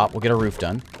go up top. We'll get our roof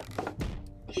done.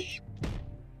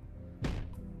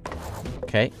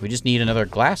 Okay, we just need another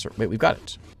glass. Wait, we've got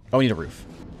it. Oh, we need a roof.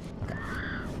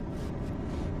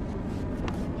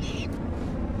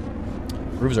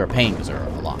 Roofs are a pain because they're a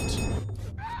lot.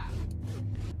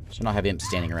 Should not have imps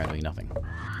standing around doing nothing.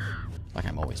 Like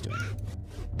I'm always doing.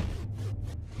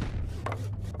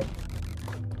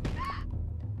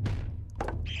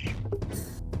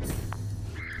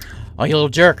 Oh, you little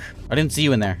jerk. I didn't see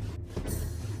you in there.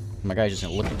 My guy's just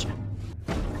gonna look at you.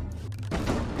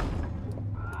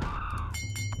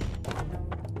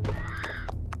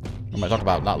 I'm gonna talk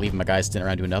about not leaving my guys standing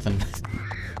around doing nothing.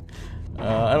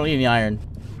 I don't need any iron.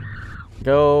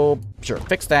 Go. Sure,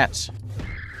 fix that.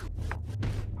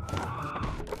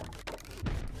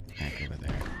 Back over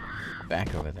there.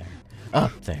 Back over there.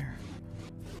 Up there.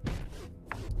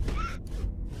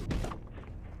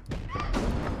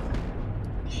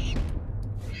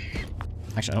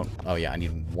 Actually, I don't. Oh, yeah, I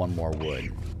need one more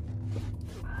wood.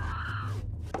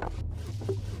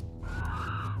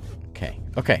 Okay.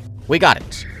 Okay. We got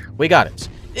it. We got it.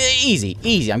 Easy.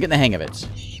 Easy. I'm getting the hang of it.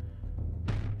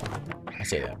 I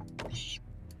say that.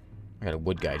 I got a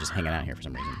wood guy just hanging out here for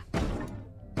some reason.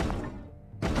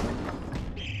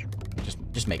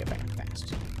 Just make it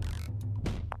fast.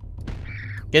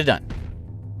 Get it done.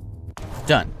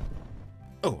 Done.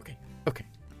 Oh, okay. Okay.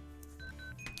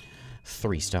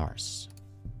 3 stars.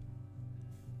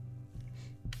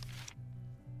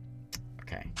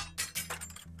 Okay.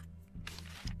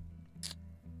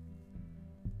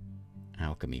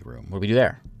 Alchemy room. What do we do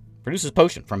there? Produces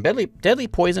potion. From deadly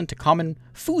poison to common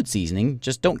food seasoning.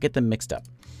 Just don't get them mixed up.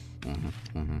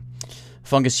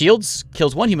 Fungus shields.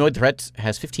 Kills 1 humanoid threat.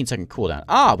 Has 15-second cooldown.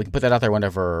 Ah, we can put that out there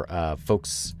whenever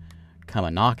folks come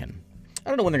a-knocking. I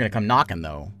don't know when they're going to come knocking,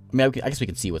 though. I mean, I guess we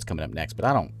can see what's coming up next, but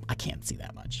I can't see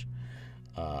that much.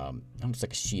 Almost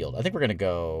like a shield. I think we're going to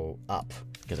go up,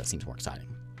 because that seems more exciting.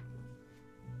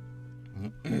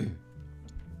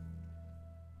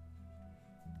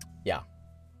 Yeah.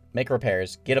 Make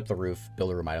repairs, get up the roof,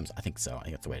 build the room items. I think so. I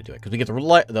think that's the way to do it. Because we get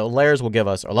the layers will give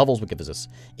us, or levels will give us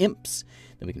imps,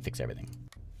 then we can fix everything.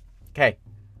 Okay.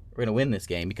 We're going to win this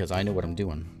game because I know what I'm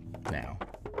doing now.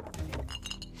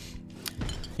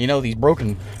 You know, these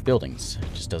broken buildings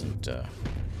just doesn't... I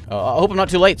hope I'm not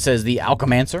too late, says the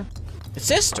TowerMancer.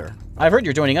 Sister, I've heard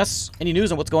you're joining us. Any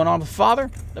news on what's going on with Father?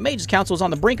 The Mages Council is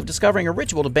on the brink of discovering a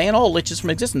ritual to ban all liches from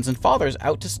existence, and Father's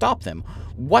out to stop them.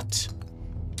 What?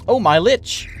 Oh, my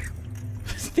lich.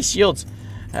 These shields.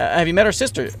 Have you met our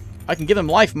sister? I can give them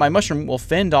life. My mushroom will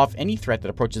fend off any threat that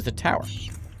approaches the tower.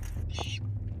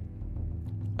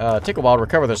 Take a while to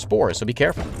recover their spores, so be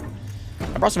careful.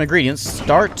 I brought some ingredients.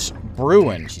 Start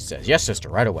Brewing, she says. Yes, sister,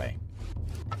 right away.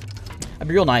 It'd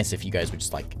be real nice if you guys would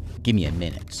just, like, give me a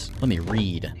minute. Let me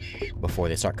read before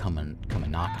they start coming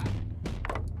knocking.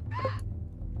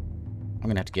 I'm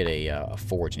gonna have to get a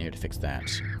forge in here to fix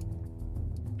that.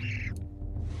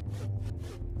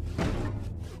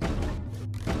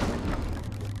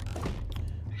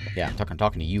 Yeah, I'm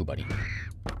talking to you, buddy.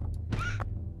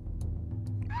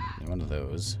 One of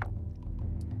those.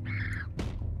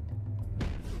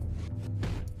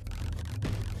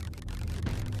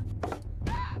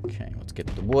 Okay, let's get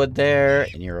the wood there,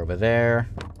 and you're over there.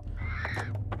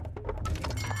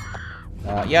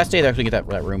 Yeah, stay there until we get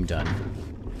that room done.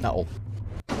 No.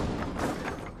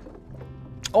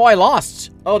 Oh, I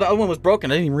lost! Oh, the other one was broken.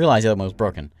 I didn't even realize the other one was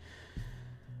broken.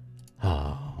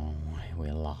 Oh, we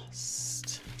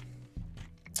lost.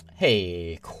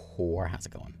 Hey, Core, how's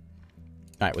it going?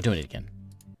 Alright, we're doing it again.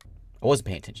 I wasn't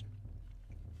paying attention.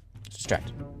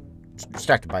 Distracted.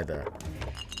 Distracted by the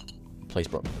place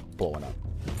blowing up.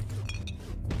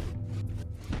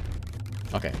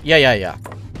 Okay. Yeah.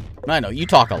 I know, you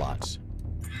talk a lot.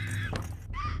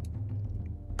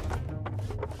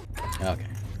 Okay.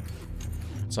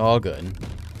 It's all good.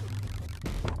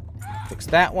 Fix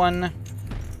that one.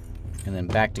 And then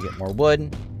back to get more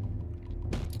wood.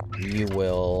 You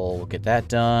will get that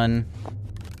done.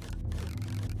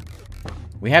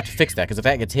 We have to fix that, because if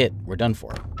that gets hit, we're done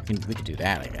for. We could do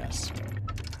that, I guess.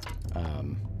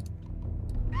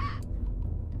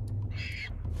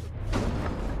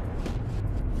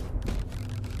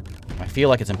 I feel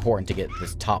like it's important to get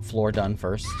this top floor done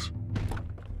first.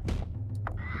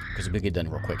 Because we get done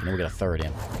real quick, and then we get a third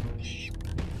imp.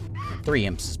 3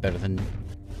 imps is better than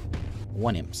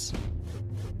 1 imps.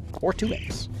 Or 2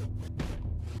 imps.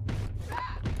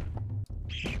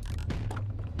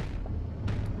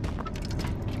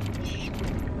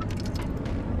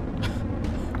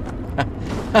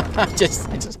 I just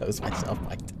hosed myself.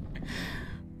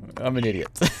 I'm an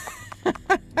idiot.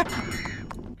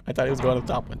 I thought he was going to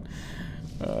the top one.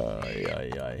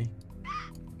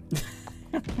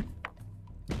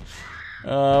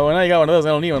 When I got one of those, I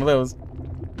don't need one of those.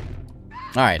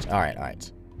 Alright.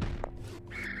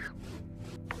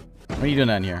 What are you doing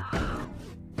down here?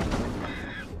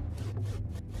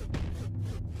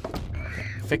 Okay,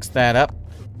 fix that up.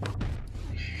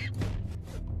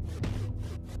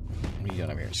 What are you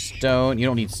doing over here? Stone. We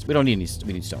don't need any.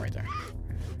 We need stone right there.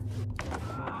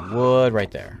 Wood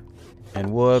right there.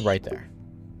 And wood right there.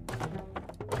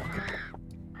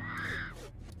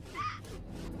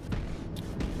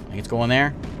 I think it's going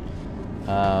there.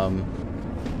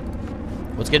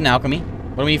 Let's get an alchemy.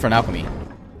 What do we need for an alchemy?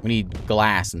 We need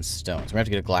glass and stone. So we have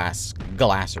to get a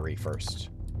glassery first.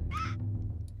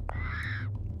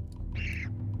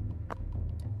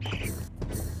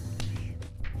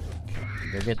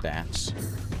 Go get that.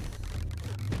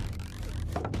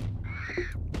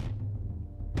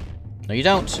 No, you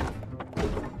don't.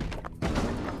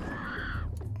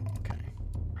 Okay.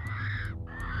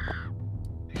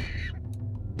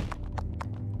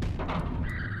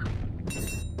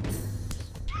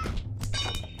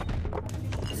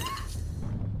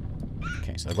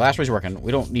 Okay, so the glassery's working.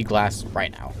 We don't need glass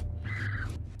right now.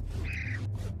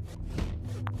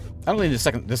 I don't think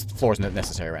this floor is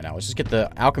necessary right now. Let's just get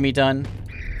the alchemy done.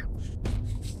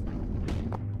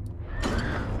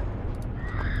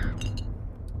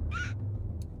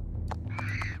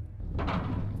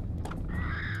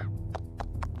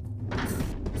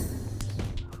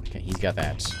 Okay, he's got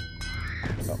that.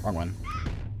 Oh, wrong one.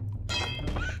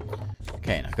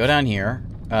 Okay, now go down here.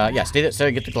 Yeah, stay there, so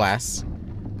get the glass.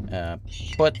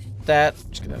 Put that.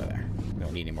 Just get that out of there. We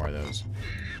don't need any more of those.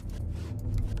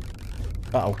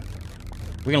 Uh-oh.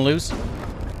 We gonna lose?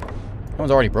 That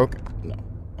one's already broken. No.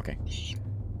 Okay.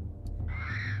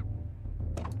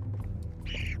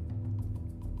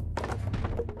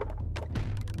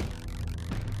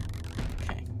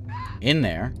 Okay. In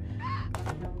there.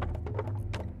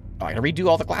 Oh, I gotta redo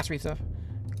all the glassery stuff?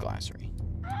 Glassery.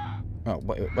 Oh,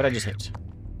 what I just hit?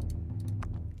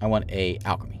 I want a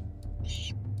alchemy.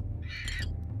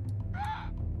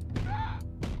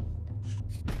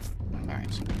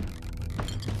 Alright.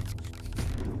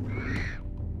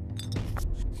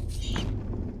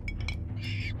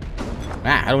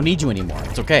 Ah, I don't need you anymore.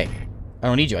 It's okay. I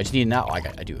don't need you. I just need it now. Oh, I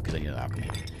do it because I need an alchemy.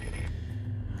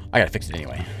 I gotta fix it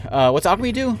anyway. What's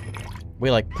alchemy do? We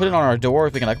like put it on our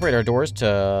doors. We can like upgrade our doors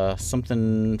to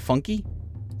something funky.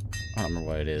 I don't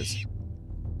remember what it is.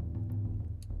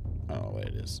 I don't know what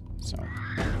it is. So,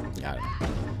 yeah, I don't know.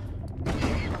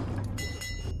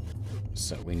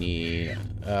 So we need.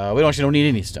 We actually don't need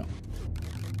any stone.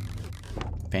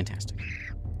 Fantastic.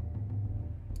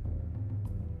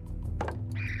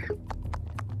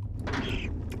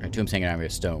 Tomb's hanging out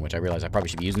with stone, which I realize I probably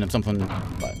should be using them something,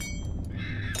 but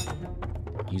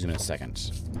use them in a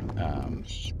second.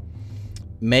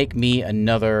 Make me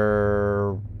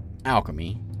another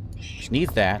alchemy. Just need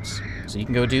that, so you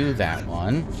can go do that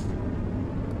one.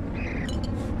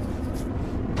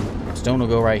 Stone will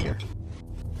go right here.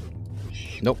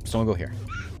 Nope, stone will go here.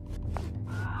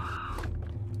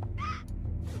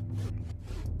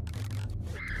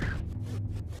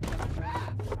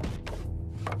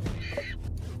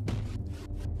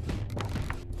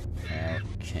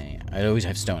 Okay, I always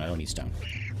have stone. I don't need stone.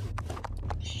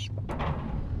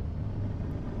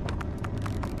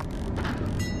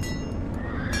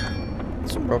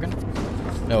 This one broken?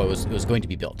 No, it was going to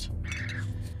be built.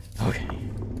 Okay,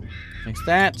 fix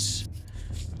that.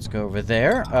 Let's go over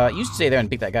there. You stay there and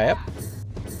pick that guy up.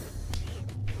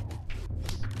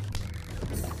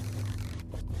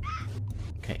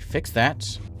 Okay, fix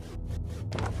that.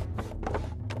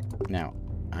 Now,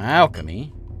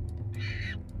 alchemy.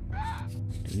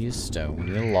 We need a stone. We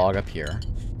need a log up here.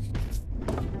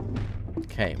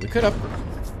 Okay, we could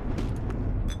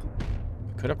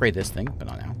upgrade this thing, but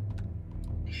not now.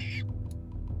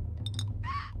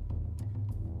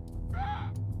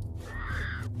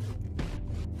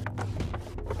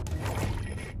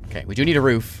 Okay, we do need a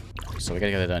roof, so we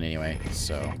gotta get that done anyway,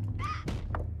 so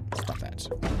stop that.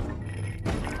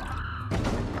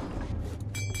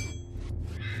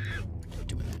 Keep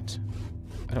doing that.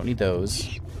 I don't need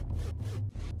those.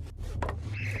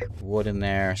 Wood in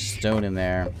there, stone in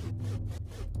there.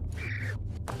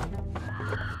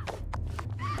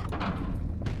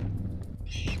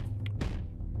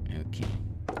 Okay.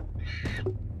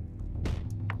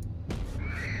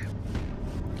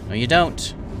 No, you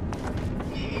don't.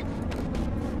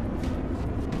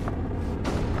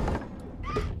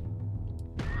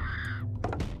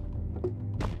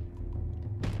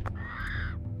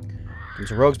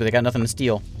 These are rogues, but they got nothing to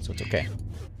steal, so it's okay.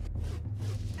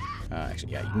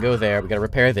 Actually, yeah, you can go there. We gotta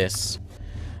repair this.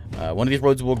 One of these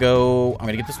roads will go... I'm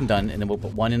gonna get this one done, and then we'll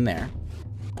put one in there.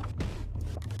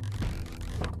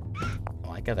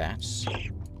 Like that. It's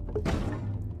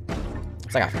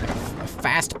like a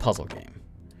fast puzzle game.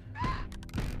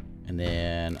 And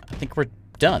then I think we're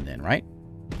done then, right?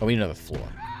 Oh, we need another floor.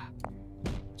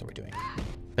 That's what we're doing.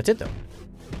 That's it, though.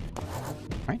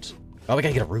 Right? Oh, we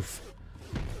gotta get a roof.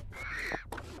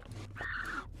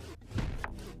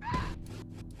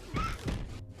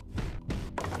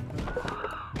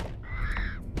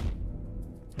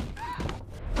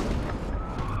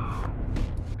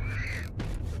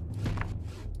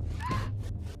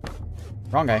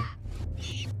 Wrong guy.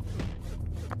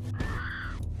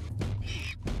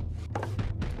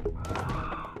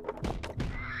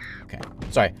 Okay.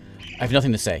 Sorry. I have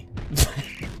nothing to say.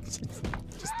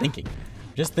 Just thinking.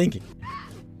 Just thinking.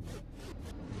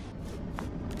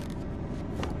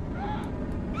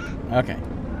 Okay.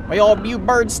 What all you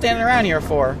birds standing around here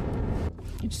for?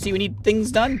 You see we need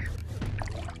things done?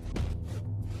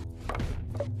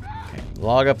 Okay.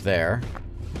 Log up there.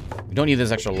 We don't need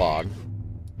this extra log.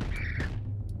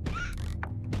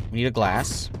 We need a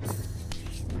glass.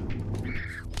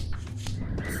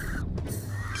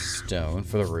 Stone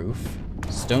for the roof.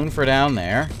 Stone for down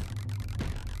there.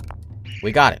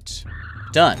 We got it.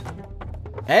 Done.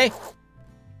 Hey?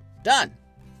 Done.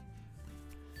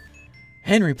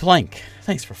 Henry Plank,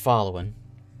 thanks for following.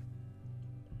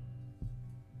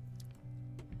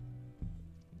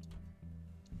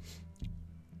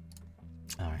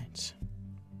 Alright.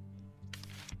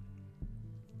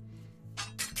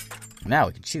 Now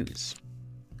we can choose.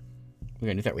 We're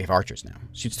gonna do that. We have archers now.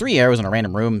 Shoots 3 arrows in a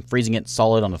random room, freezing it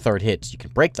solid on the 3rd hit. You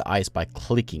can break the ice by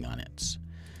clicking on it.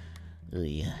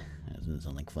 Ugh, that doesn't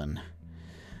sound like fun.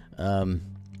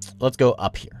 Let's go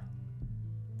up here.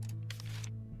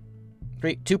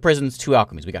 2 prisons, 2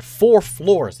 alchemies. We got 4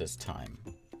 floors this time.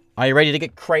 Are you ready to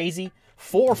get crazy?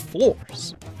 4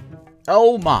 floors.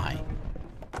 Oh my.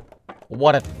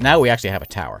 What a... Now we actually have a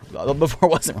tower. Before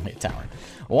it wasn't really a tower.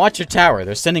 Watch your tower.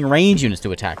 They're sending range units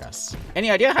to attack us.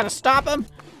 Any idea how to stop them?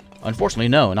 Unfortunately,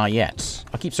 no, not yet.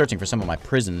 I'll keep searching for some of my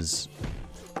prisons.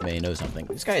 May know something.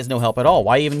 This guy has no help at all.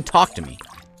 Why even talk to me?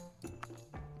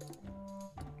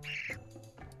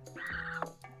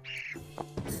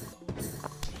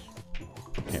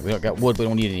 Okay, we don't got wood. We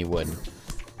don't need any wood.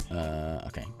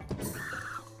 Okay.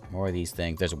 More of these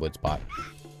things. There's a wood spot.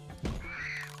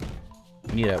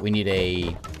 We need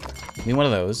one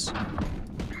of those.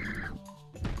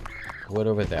 Wood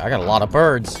over there. I got a lot of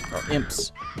birds. Or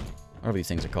imps. Whatever these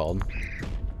things are called.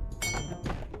 Okay,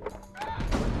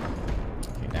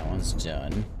 that one's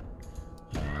done.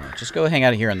 Just go hang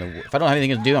out here in the... If I don't have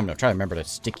anything to do, I'm going to try to remember to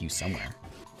stick you somewhere.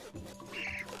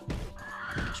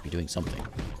 Should be be doing something.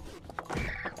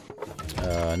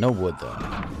 No wood, though.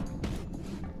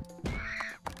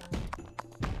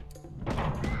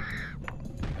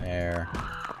 There.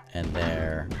 And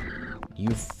there. You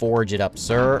forge it up,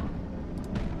 sir.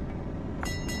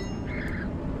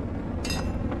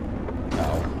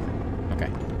 Oh. Okay.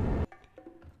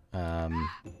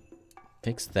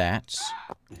 Fix that.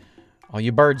 All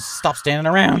you birds, stop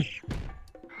standing around.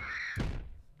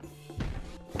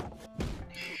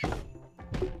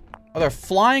 Are there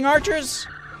flying archers?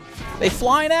 They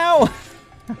fly now? What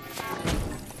am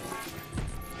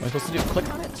I supposed to do?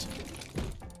 Click on it?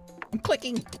 I'm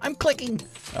clicking. I'm clicking.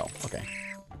 Oh, okay.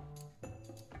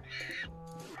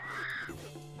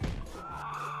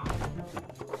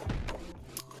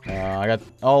 I got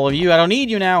all of you. I don't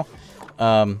need you now.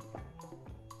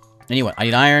 Anyway, I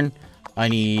need iron. I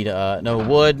need, no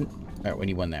wood. Alright, we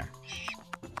need one there.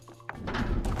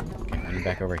 Okay, I need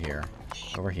back over here.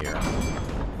 Over here.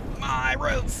 My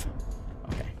roof!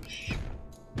 Okay.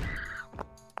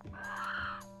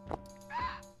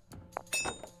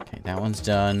 Okay, that one's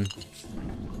done.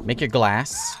 Make your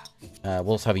glass.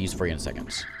 We'll have a use for you in a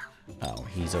second. Oh,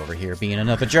 he's over here being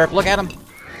another jerk. Look at him!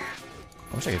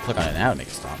 I wish I could click on it now to make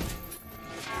it stop.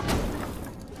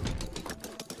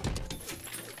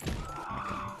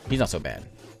 Okay. He's not so bad.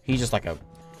 He's just like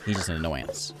he's just an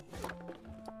annoyance.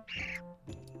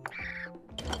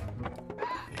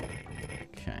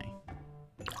 Okay.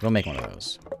 We'll make one of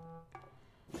those.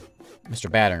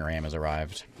 Mr. Battering Ram has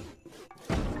arrived.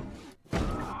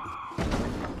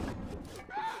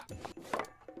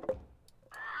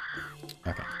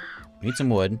 Okay. We need some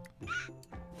wood.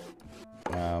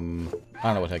 I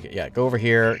don't know what to get. Yeah, go over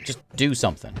here. Just do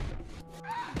something.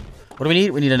 What do we need?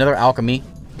 We need another alchemy.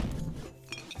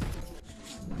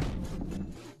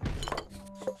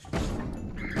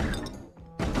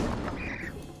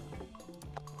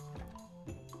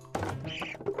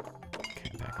 Okay,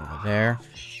 back over there.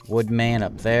 Woodman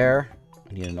up there.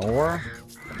 I need an ore.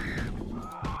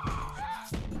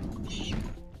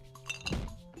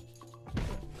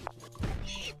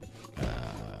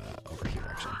 Over here,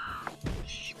 actually.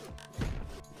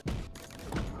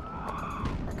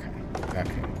 Okay.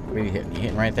 Where are you hitting? You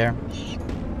hitting right there?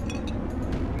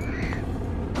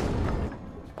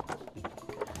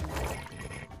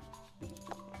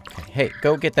 Okay, hey,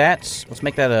 go get that. Let's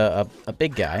make that a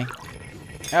big guy.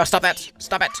 Oh, stop that!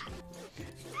 Stop it!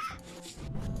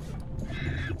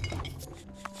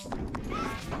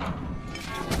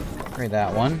 Upgrade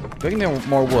that one. Go give me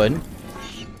more wood.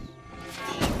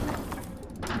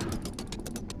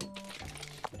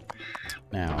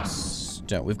 Now,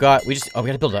 stone. We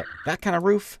gotta build up that kind of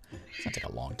roof. It's gonna take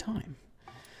a long time.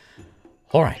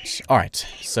 Alright.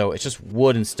 So, it's just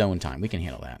wood and stone time. We can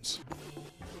handle that.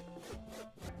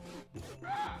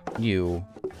 You,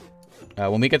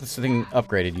 when we get this thing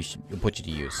upgraded, we'll put you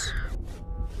to use.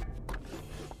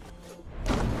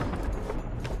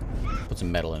 Put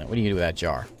some metal in it. What are you gonna do with that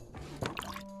jar?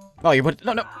 Oh, you put...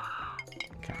 No. Okay.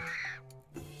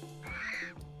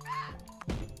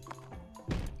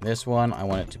 This one, I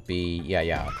want it to be...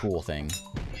 Yeah, a cool thing.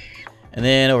 And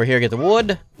then over here, get the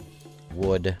wood.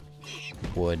 Wood.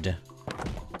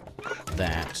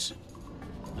 That.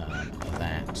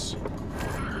 That.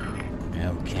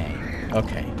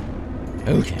 Okay.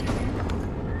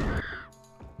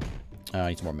 I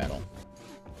need some more metal.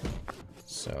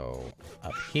 So,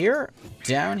 up here,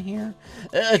 down here,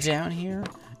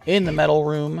 in the metal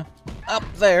room, up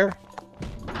there.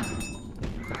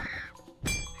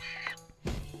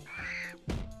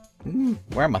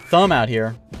 Wearing my thumb out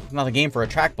here. Not a game for a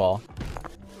trackball.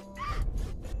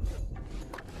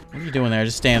 What are you doing there?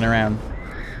 Just standing around.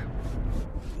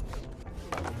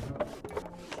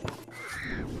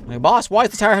 Hey, boss, why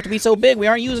does the tower have to be so big? We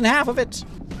aren't using half of it.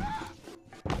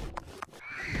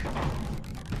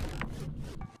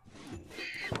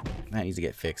 That needs to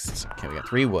get fixed. Okay, we got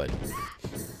 3 wood.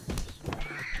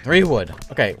 3 wood.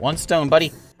 Okay, 1 stone,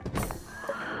 buddy.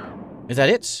 Is that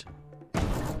it?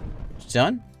 It's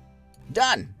done?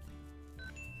 Done!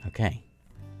 Okay.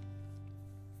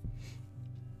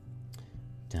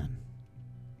 Done.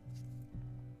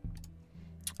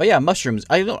 Oh yeah, mushrooms.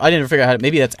 I didn't figure out how to...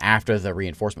 Maybe that's after the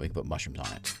reinforcement we can put mushrooms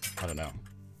on it. I don't know.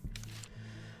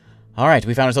 Alright,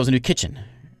 we found ourselves a new kitchen.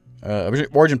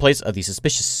 Origin place of the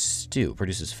suspicious stew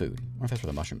produces food. I wonder if that's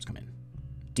where the mushrooms come in.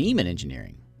 Demon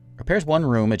engineering. Repairs 1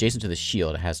 room adjacent to the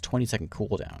shield. It has 20-second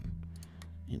cooldown.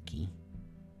 Okay.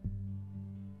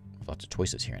 Lots of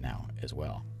choices here now as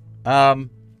well. Alright.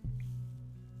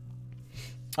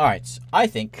 I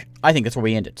think that's where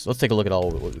we end it. So let's take a look at all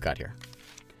what we got here.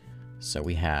 So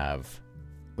we have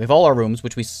all our rooms,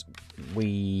 which we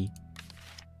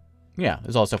Yeah,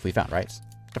 there's all the stuff we found, right?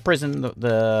 The prison,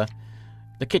 the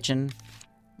kitchen,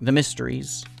 the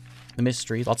mysteries,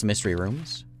 lots of mystery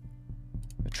rooms,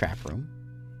 the trap room.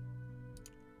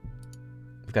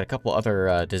 We've got a couple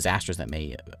other disasters that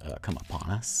may come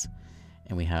upon us.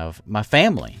 And we have my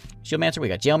family. Shieldmancer, we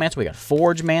got Jailmancer, we got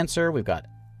Forgemancer, we've got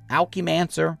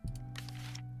Alcheymancer.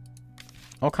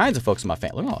 All kinds of folks in my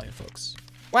family. Look at all you folks.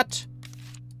 What?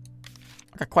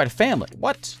 I got quite a family.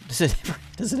 What? Does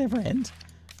it ever end?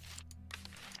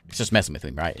 It's just messing with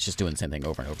me, right? It's just doing the same thing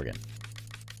over and over again.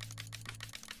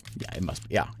 Yeah, it must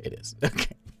be. Yeah, it is.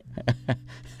 Okay.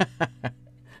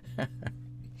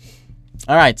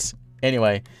 All right.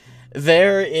 Anyway,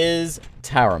 there is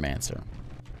TowerMancer.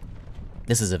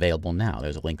 This is available now.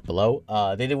 There's a link below.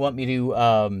 They didn't want me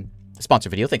to sponsor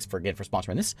video. Thanks again for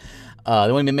sponsoring this.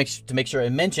 They wanted me to make sure I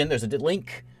mention there's a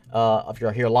link. If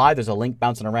you're here live, there's a link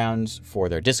bouncing around for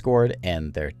their Discord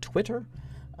and their Twitter.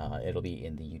 It'll be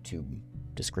in the YouTube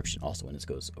description also when this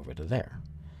goes over to there.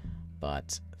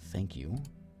 But thank you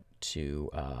to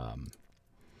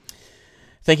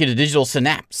Digital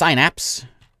Synapse. Synapse?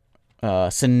 I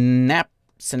thought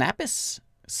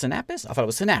it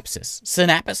was Synapsis.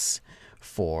 Synapse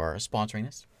for sponsoring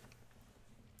this.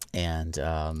 And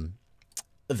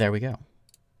there we go.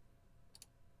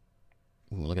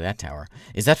 Ooh, look at that tower.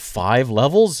 Is that 5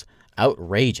 levels?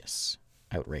 Outrageous.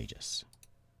 Outrageous.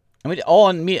 I mean, all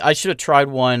on me. I should have tried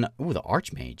one. Ooh, the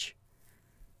Archmage.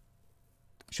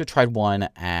 I should have tried one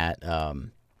at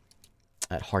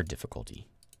hard difficulty,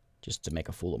 just to make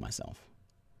a fool of myself.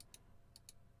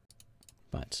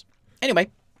 But anyway,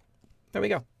 there we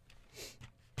go.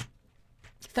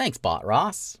 Thanks, Bot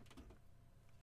Ross.